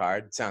Pokemon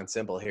card. It sounds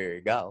simple. Here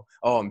you go.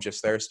 Oh, I'm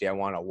just thirsty. I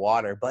want a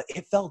water. But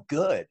it felt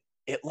good.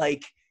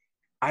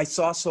 I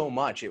saw so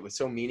much. It was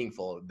so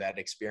meaningful, that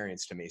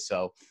experience to me.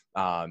 So,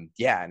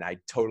 yeah, and I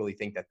totally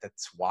think that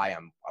that's why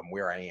I'm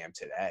where I am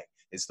today.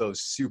 Is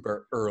those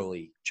super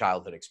early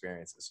childhood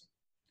experiences.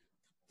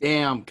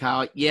 Damn,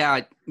 Kyle.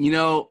 Yeah,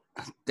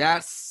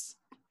 that's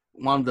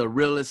one of the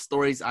realest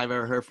stories I've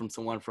ever heard from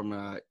someone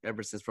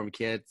ever since from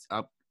kids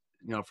up,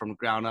 from the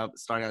ground up,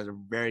 starting at a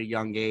very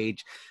young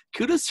age.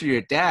 Kudos to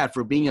your dad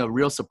for being a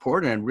real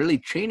supporter and really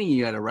training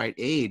you at a right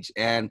age.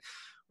 And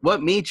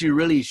what made you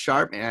really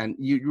sharp, and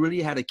you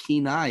really had a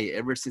keen eye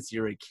ever since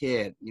you were a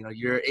kid.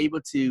 You're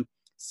able to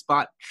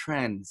spot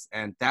trends,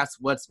 and that's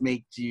what's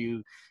made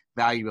you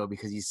valuable,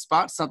 because you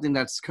spot something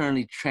that's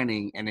currently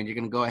trending, and then you're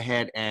going to go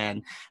ahead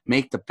and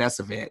make the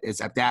best of it.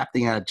 It's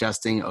adapting and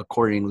adjusting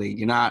accordingly.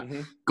 You're not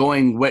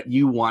going what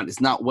you want.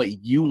 It's not what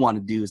you want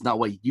to do. It's not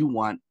what you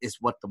want. It's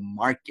what the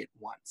market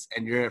wants,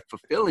 and you're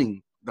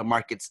fulfilling the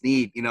market's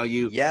need.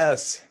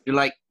 Yes, you're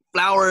like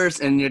flowers,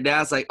 and your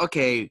dad's like,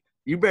 okay,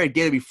 you better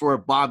get it before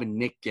Bob and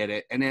Nick get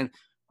it. And then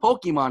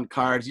Pokemon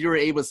cards, you were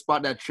able to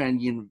spot that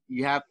trend. You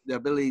have the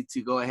ability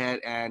to go ahead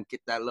and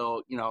get that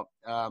little,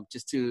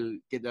 just to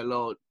get that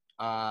little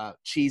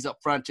cheese up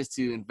front, just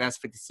to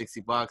invest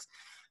 $50-$60.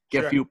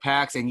 get a few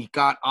packs, and you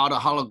got all the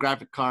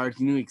holographic cards.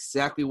 You knew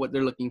exactly what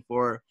they're looking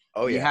for.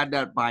 Oh, you yeah. had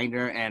that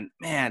binder, and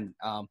man,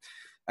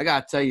 I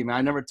gotta tell you, man,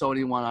 I never told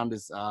anyone on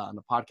this on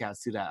the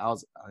podcast too that I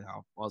was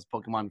a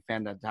Pokemon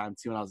fan at that time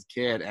too when I was a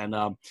kid, and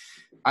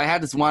I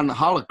had this one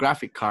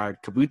holographic card,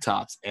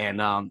 Kabutops, and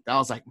that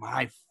was like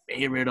my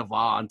favorite of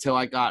all until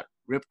I got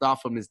ripped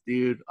off from this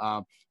dude.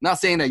 Not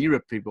saying that you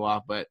ripped people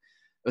off, but it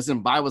was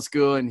in Bible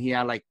school, and he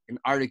had like an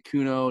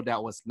Articuno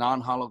that was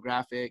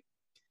non-holographic.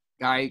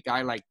 Guy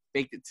like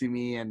faked it to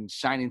me and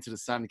shined into the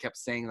sun and kept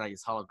saying like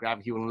it's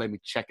holographic. He wouldn't let me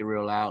check it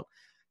real out.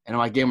 And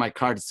when I gave my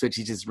card to Switch,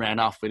 he just ran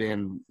off with it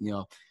and,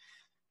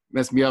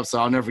 messed me up. So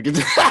I'll never forget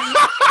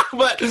that.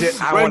 But dude,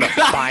 I want to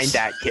find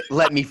that kid.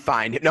 Let me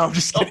find it. No, I'm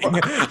just kidding.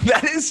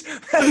 That is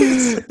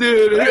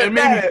dude.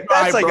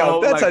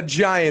 That's a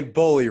giant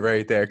bully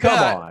right there. Come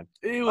on.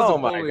 He was a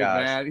bully,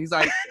 man. He's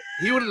like,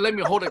 he wouldn't let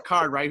me hold a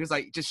card, right? He was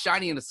like just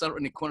shiny in the sun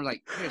in the corner,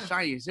 like, here,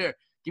 shiny, he's here.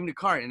 Give me the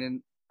card. And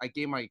then I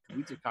gave my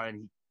Kabuto card,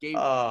 and he gave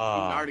me an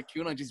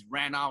Articuno and just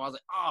ran off. I was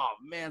like, oh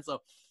man.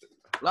 So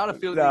a lot of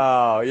feelings.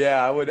 No,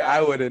 yeah,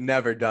 I would have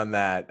never done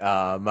that.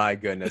 My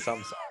goodness,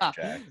 I'm sorry,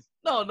 Jack.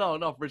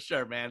 No, for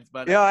sure, man.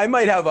 But yeah, I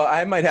might have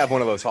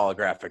one of those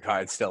holographic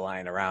cards still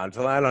lying around.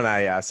 So why don't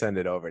I send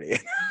it over to you?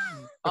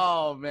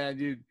 Oh man,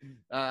 dude,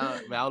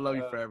 man, I'll love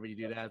you forever. You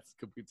do that, it's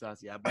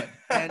Kabutops, yeah. But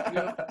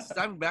and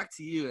diving back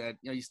to you, and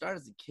you start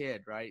as a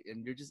kid, right?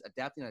 And you're just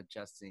adapting and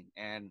adjusting,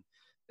 and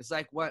it's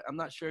like what I'm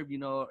not sure if you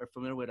know or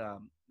familiar with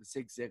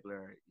Zig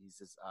Ziglar. He's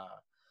this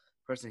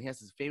person. He has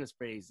this famous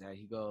phrase that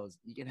he goes,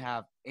 "You can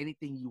have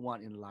anything you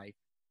want in life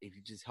if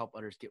you just help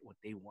others get what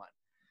they want."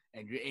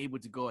 And you're able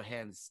to go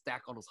ahead and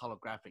stack all those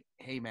holographic.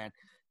 Hey, man,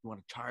 you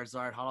want a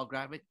Charizard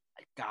holographic?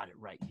 I got it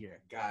right here.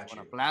 Got you.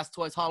 Want a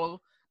Blastoise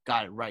holo?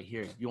 Got it right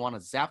here. You want a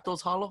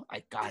Zapdos holo?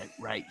 I got it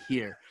right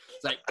here.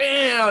 It's like,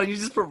 bam! You're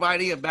just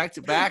providing it back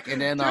to back, and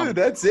then dude,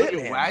 that's it,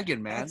 man.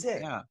 Wagon, man. That's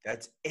it. Yeah,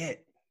 that's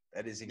it.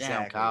 That is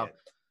exactly Kyle. it.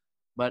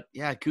 But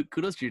yeah,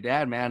 kudos to your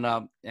dad, man.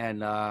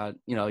 And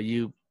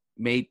you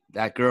made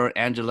that girl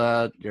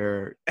Angela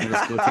your middle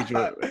school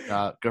teacher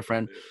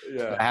girlfriend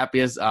the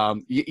happiest.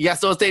 You guys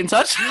still stay in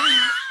touch?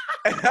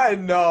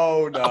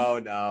 No.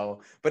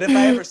 But if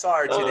I ever saw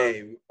her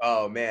today,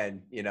 oh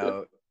man,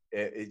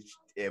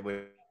 it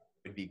would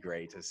be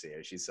great to see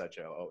her. She's a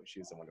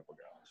wonderful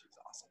girl. She's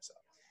awesome. So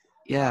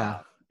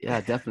yeah,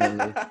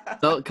 definitely.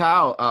 So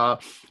Kyle,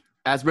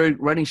 as we're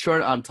running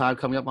short on time,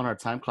 coming up on our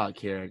time clock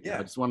here,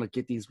 I just want to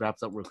get these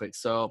wraps up real quick.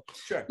 So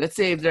let's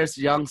say if there's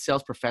young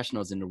sales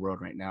professionals in the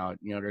world right now,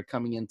 they're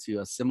coming into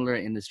a similar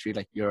industry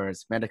like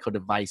yours, medical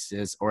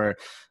devices or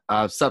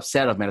a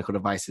subset of medical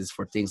devices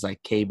for things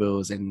like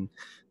cables and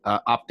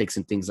optics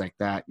and things like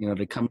that.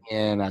 They come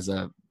in as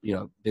a,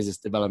 business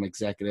development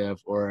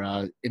executive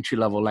or entry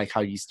level, like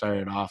how you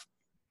started off.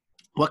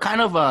 What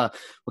kind of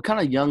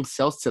young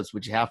sales tips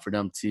would you have for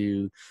them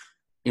to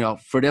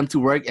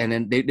work, and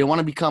then they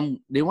want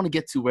to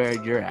get to where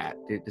you're at.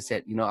 They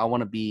said, I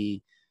want to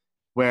be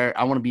where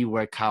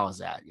Kyle's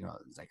at.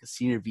 It's like a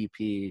senior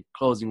VP,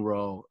 closing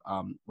role.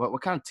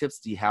 What kind of tips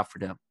do you have for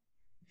them?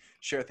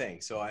 Sure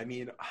thing. So, I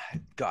mean,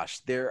 gosh,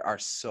 there are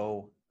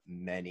so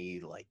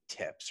many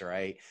tips,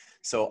 right?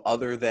 So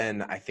other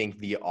than I think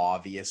the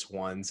obvious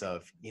ones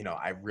of,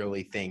 I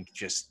really think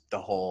just the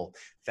whole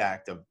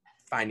fact of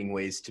finding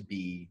ways to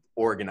be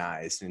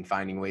organized and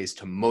finding ways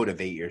to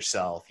motivate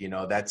yourself,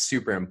 that's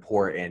super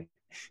important.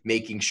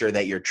 Making sure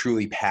that you're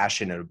truly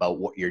passionate about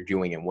what you're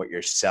doing and what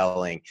you're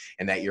selling,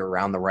 and that you're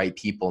around the right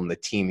people in the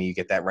team and you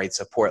get that right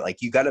support.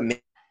 Like, you got to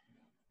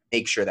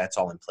make sure that's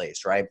all in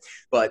place, right?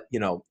 But,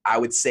 I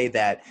would say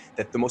that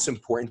the most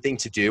important thing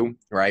to do,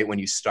 right, when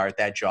you start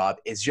that job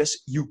is just,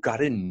 you got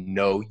to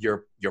know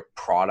your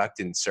product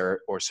and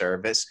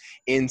service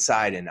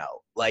inside and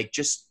out. Like,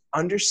 just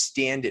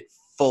understand it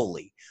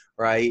fully.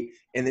 Right.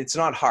 And it's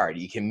not hard.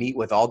 You can meet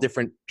with all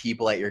different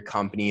people at your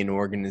company and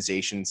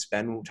organization,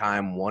 spend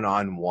time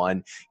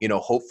one-on-one.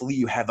 Hopefully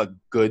you have a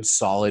good,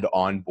 solid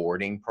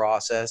onboarding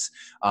process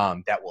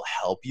that will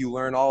help you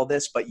learn all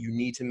this, but you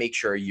need to make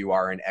sure you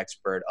are an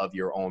expert of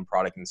your own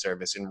product and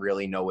service and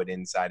really know it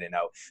inside and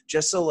out,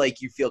 just so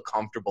you feel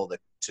comfortable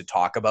to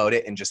talk about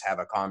it and just have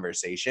a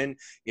conversation.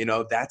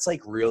 That's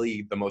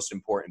really the most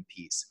important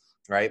piece.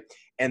 Right.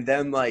 And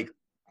then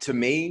to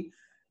me,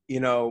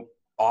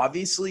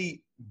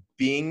 obviously,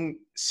 being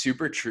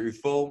super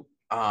truthful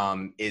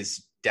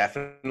is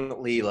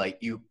definitely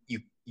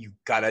you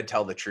gotta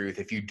tell the truth.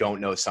 If you don't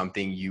know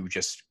something, you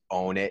just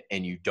own it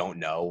and you don't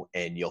know,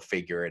 and you'll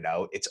figure it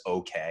out. It's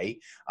okay.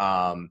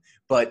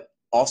 But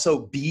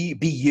also be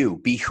you,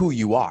 be who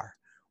you are,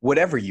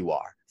 whatever you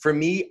are. For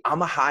me,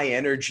 I'm a high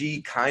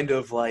energy kind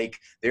of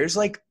there's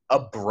a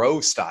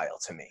bro style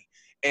to me.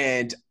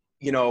 And,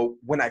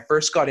 when I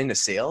first got into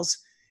sales,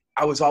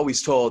 I was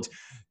always told,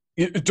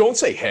 don't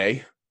say,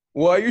 hey.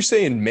 Well, you're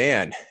saying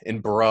man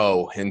and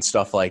bro and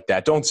stuff like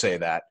that. Don't say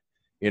that.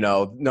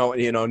 No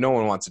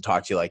one wants to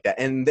talk to you like that.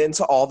 And then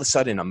so all of a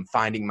sudden I'm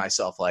finding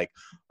myself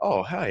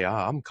oh, hey,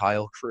 I'm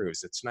Kyle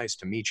Kruse. It's nice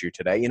to meet you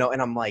today.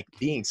 And I'm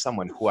being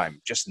someone who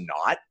I'm just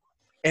not.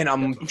 And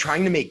I'm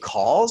trying to make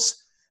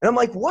calls And I'm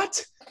like,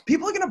 what?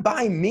 People are going to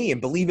buy me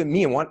and believe in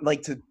me and want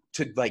like to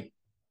like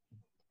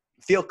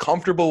feel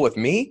comfortable with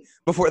me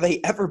before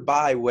they ever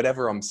buy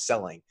whatever I'm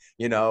selling,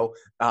 you know?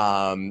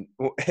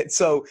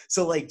 So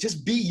like,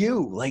 just be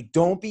you, like,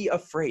 don't be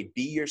afraid,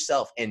 be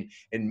yourself, and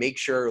make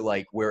sure,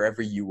 like,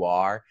 wherever you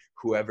are,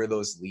 whoever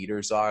those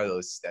leaders are,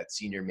 that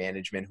senior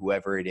management,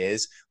 whoever it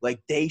is, like,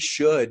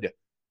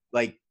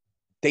 like,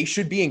 they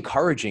should be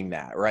encouraging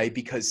that, right?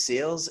 Because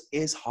sales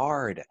is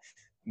hard.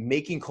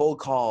 Making cold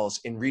calls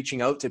and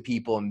reaching out to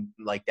people and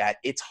like that,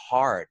 it's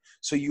hard.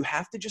 So you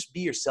have to just be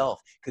yourself,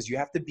 because you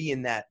have to be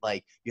in that,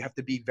 like, you have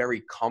to be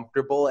very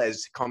comfortable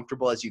as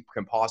you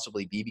can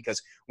possibly be,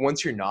 because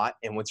once you're not,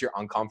 and once you're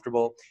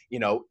uncomfortable, you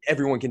know,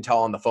 everyone can tell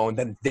on the phone,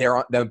 then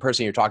the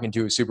person you're talking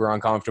to is super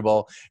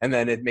uncomfortable, and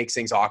then it makes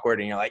things awkward,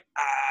 and you're like,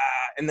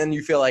 and then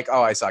you feel like,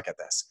 oh, I suck at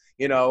this,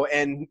 you know.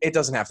 And it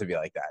doesn't have to be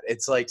like that.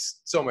 It's like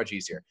so much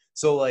easier.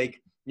 So,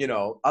 like, you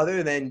know,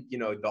 other than, you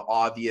know, the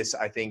obvious,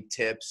 I think,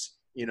 tips,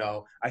 you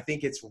know, I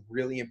think it's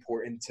really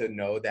important to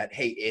know that,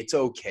 hey, it's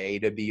okay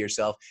to be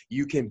yourself.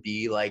 You can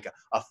be like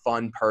a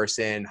fun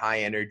person,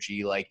 high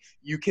energy. Like,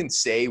 you can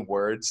say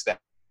words that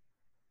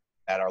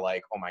are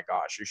like, oh my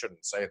gosh, you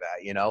shouldn't say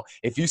that. You know,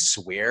 if you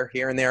swear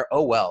here and there,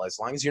 oh well, as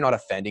long as you're not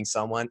offending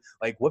someone,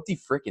 like, what do you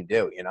freaking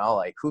do? You know,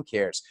 like, who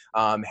cares?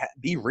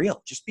 Be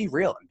real, just be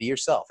real and be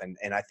yourself.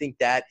 And I think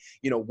that,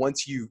 you know,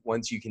 once you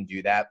can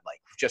do that, like,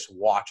 just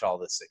watch all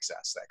the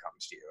success that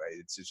comes to you.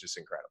 It's just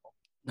incredible.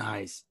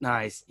 Nice.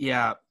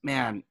 Yeah,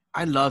 man,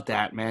 I love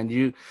that, man.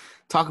 You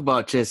talk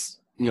about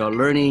just, you know,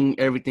 learning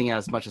everything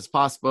as much as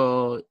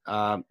possible.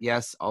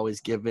 Yes,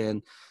 always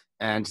given,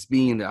 and just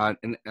being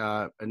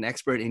an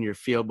expert in your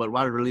field. But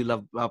what I really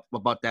love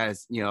about that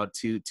is, you know,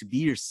 to be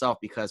yourself,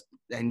 because,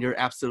 and you're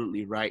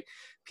absolutely right.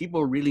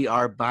 People really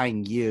are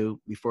buying you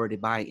before they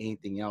buy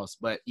anything else.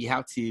 But you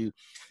have to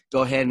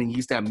go ahead and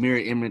use that mirror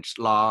image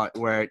law,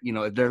 where, you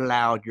know, if they're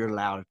loud, you're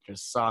loud. If they're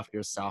soft,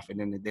 you're soft. And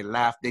then if they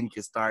laugh, then you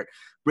can start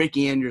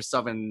breaking in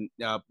yourself and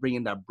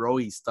bringing that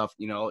broy stuff,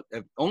 you know,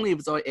 only if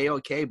it's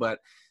A-okay. But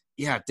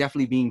yeah,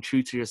 definitely being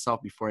true to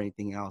yourself before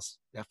anything else.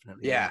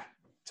 Definitely. Yeah,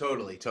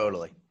 totally.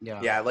 Yeah.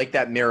 Yeah, I like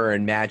that mirror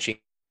and matching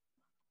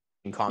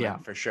comment, Yeah.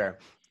 for sure.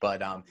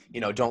 But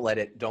you know, don't let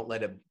it,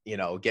 you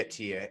know, get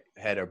to your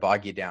head or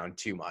bog you down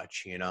too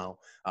much, you know.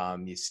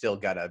 You still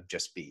gotta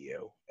just be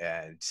you.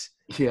 And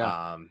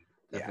Yeah.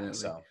 yeah, Definitely.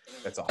 so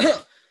that's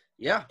awesome.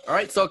 Yeah. All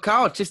right. So,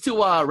 Kyle, just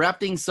to wrap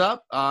things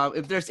up,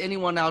 if there's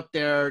anyone out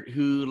there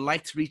who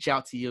like to reach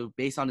out to you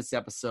based on this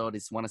episode,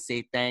 just want to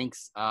say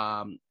thanks.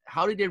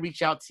 How did they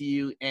reach out to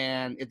you?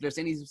 And if there's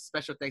any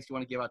special thanks you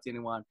want to give out to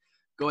anyone,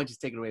 go ahead and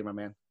just take it away, my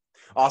man.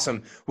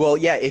 Awesome. Well,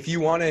 yeah, if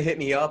you want to hit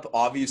me up,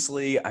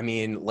 obviously, I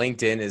mean,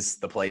 LinkedIn is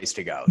the place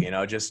to go. You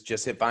know,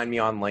 just find me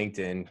on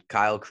LinkedIn,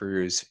 Kyle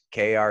Kruse,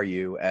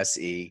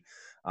 Kruse.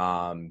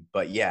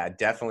 But yeah,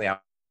 definitely, I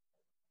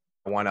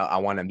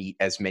want to meet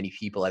as many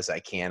people as I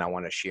can. I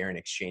want to share and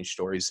exchange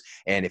stories.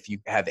 And if you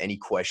have any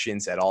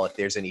questions at all, if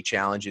there's any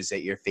challenges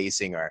that you're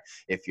facing, or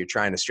if you're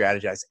trying to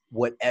strategize,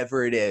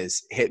 whatever it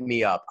is, hit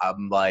me up.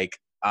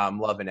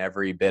 I'm loving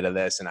every bit of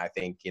this. And I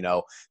think, you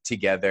know,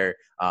 together,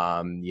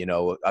 you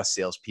know, us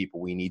salespeople,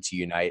 we need to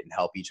unite and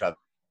help each other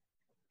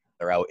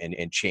out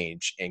and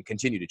change and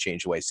continue to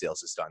change the way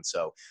sales is done.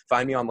 So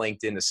find me on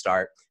LinkedIn to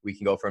start. We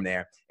can go from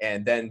there.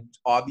 And then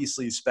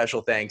obviously,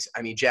 special thanks.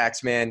 I mean,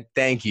 Jax, man,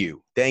 thank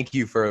you. Thank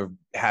you for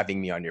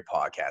having me on your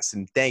podcast.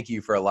 And thank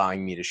you for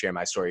allowing me to share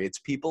my story. It's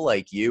people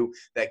like you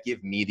that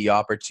give me the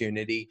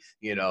opportunity,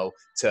 you know,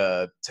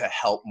 to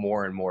help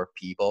more and more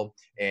people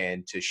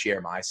and to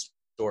share my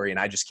story. And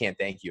I just can't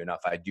thank you enough.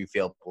 I do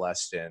feel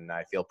blessed and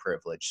I feel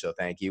privileged. So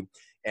thank you.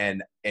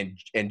 And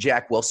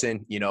Jack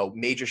Wilson, you know,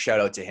 major shout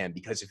out to him,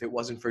 because if it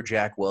wasn't for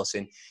Jack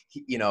Wilson,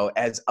 he, you know,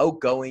 as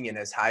outgoing and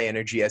as high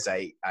energy as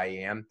I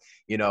am,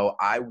 you know,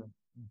 I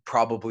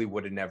probably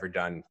would have never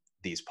done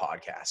these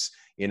podcasts.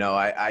 You know,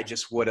 I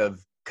just would have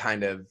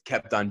kind of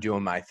kept on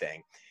doing my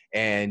thing.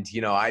 And,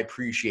 you know, I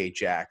appreciate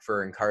Jack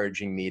for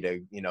encouraging me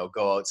to, you know,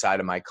 go outside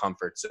of my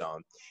comfort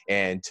zone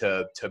and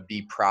to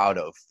be proud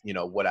of, you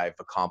know, what I've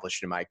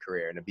accomplished in my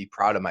career, and to be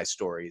proud of my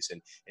stories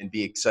and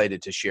be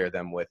excited to share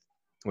them with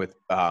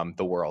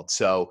the world.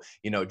 So,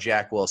 you know,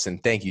 Jack Wilson,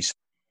 thank you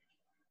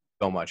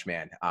so much,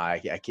 man. I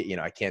can't, you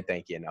know, I can't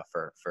thank you enough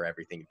for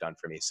everything you've done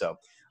for me. So,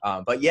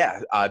 but yeah,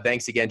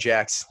 thanks again,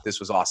 Jax. This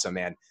was awesome,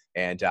 man.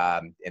 And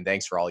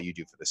thanks for all you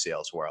do for the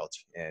sales world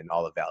and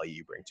all the value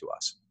you bring to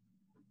us.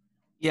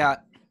 Yeah,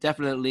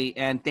 definitely.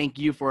 And thank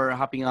you for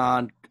hopping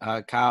on,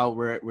 Kyle.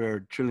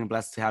 We're truly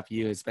blessed to have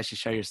you, especially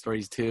share your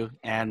stories too.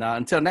 And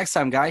until next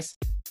time, guys.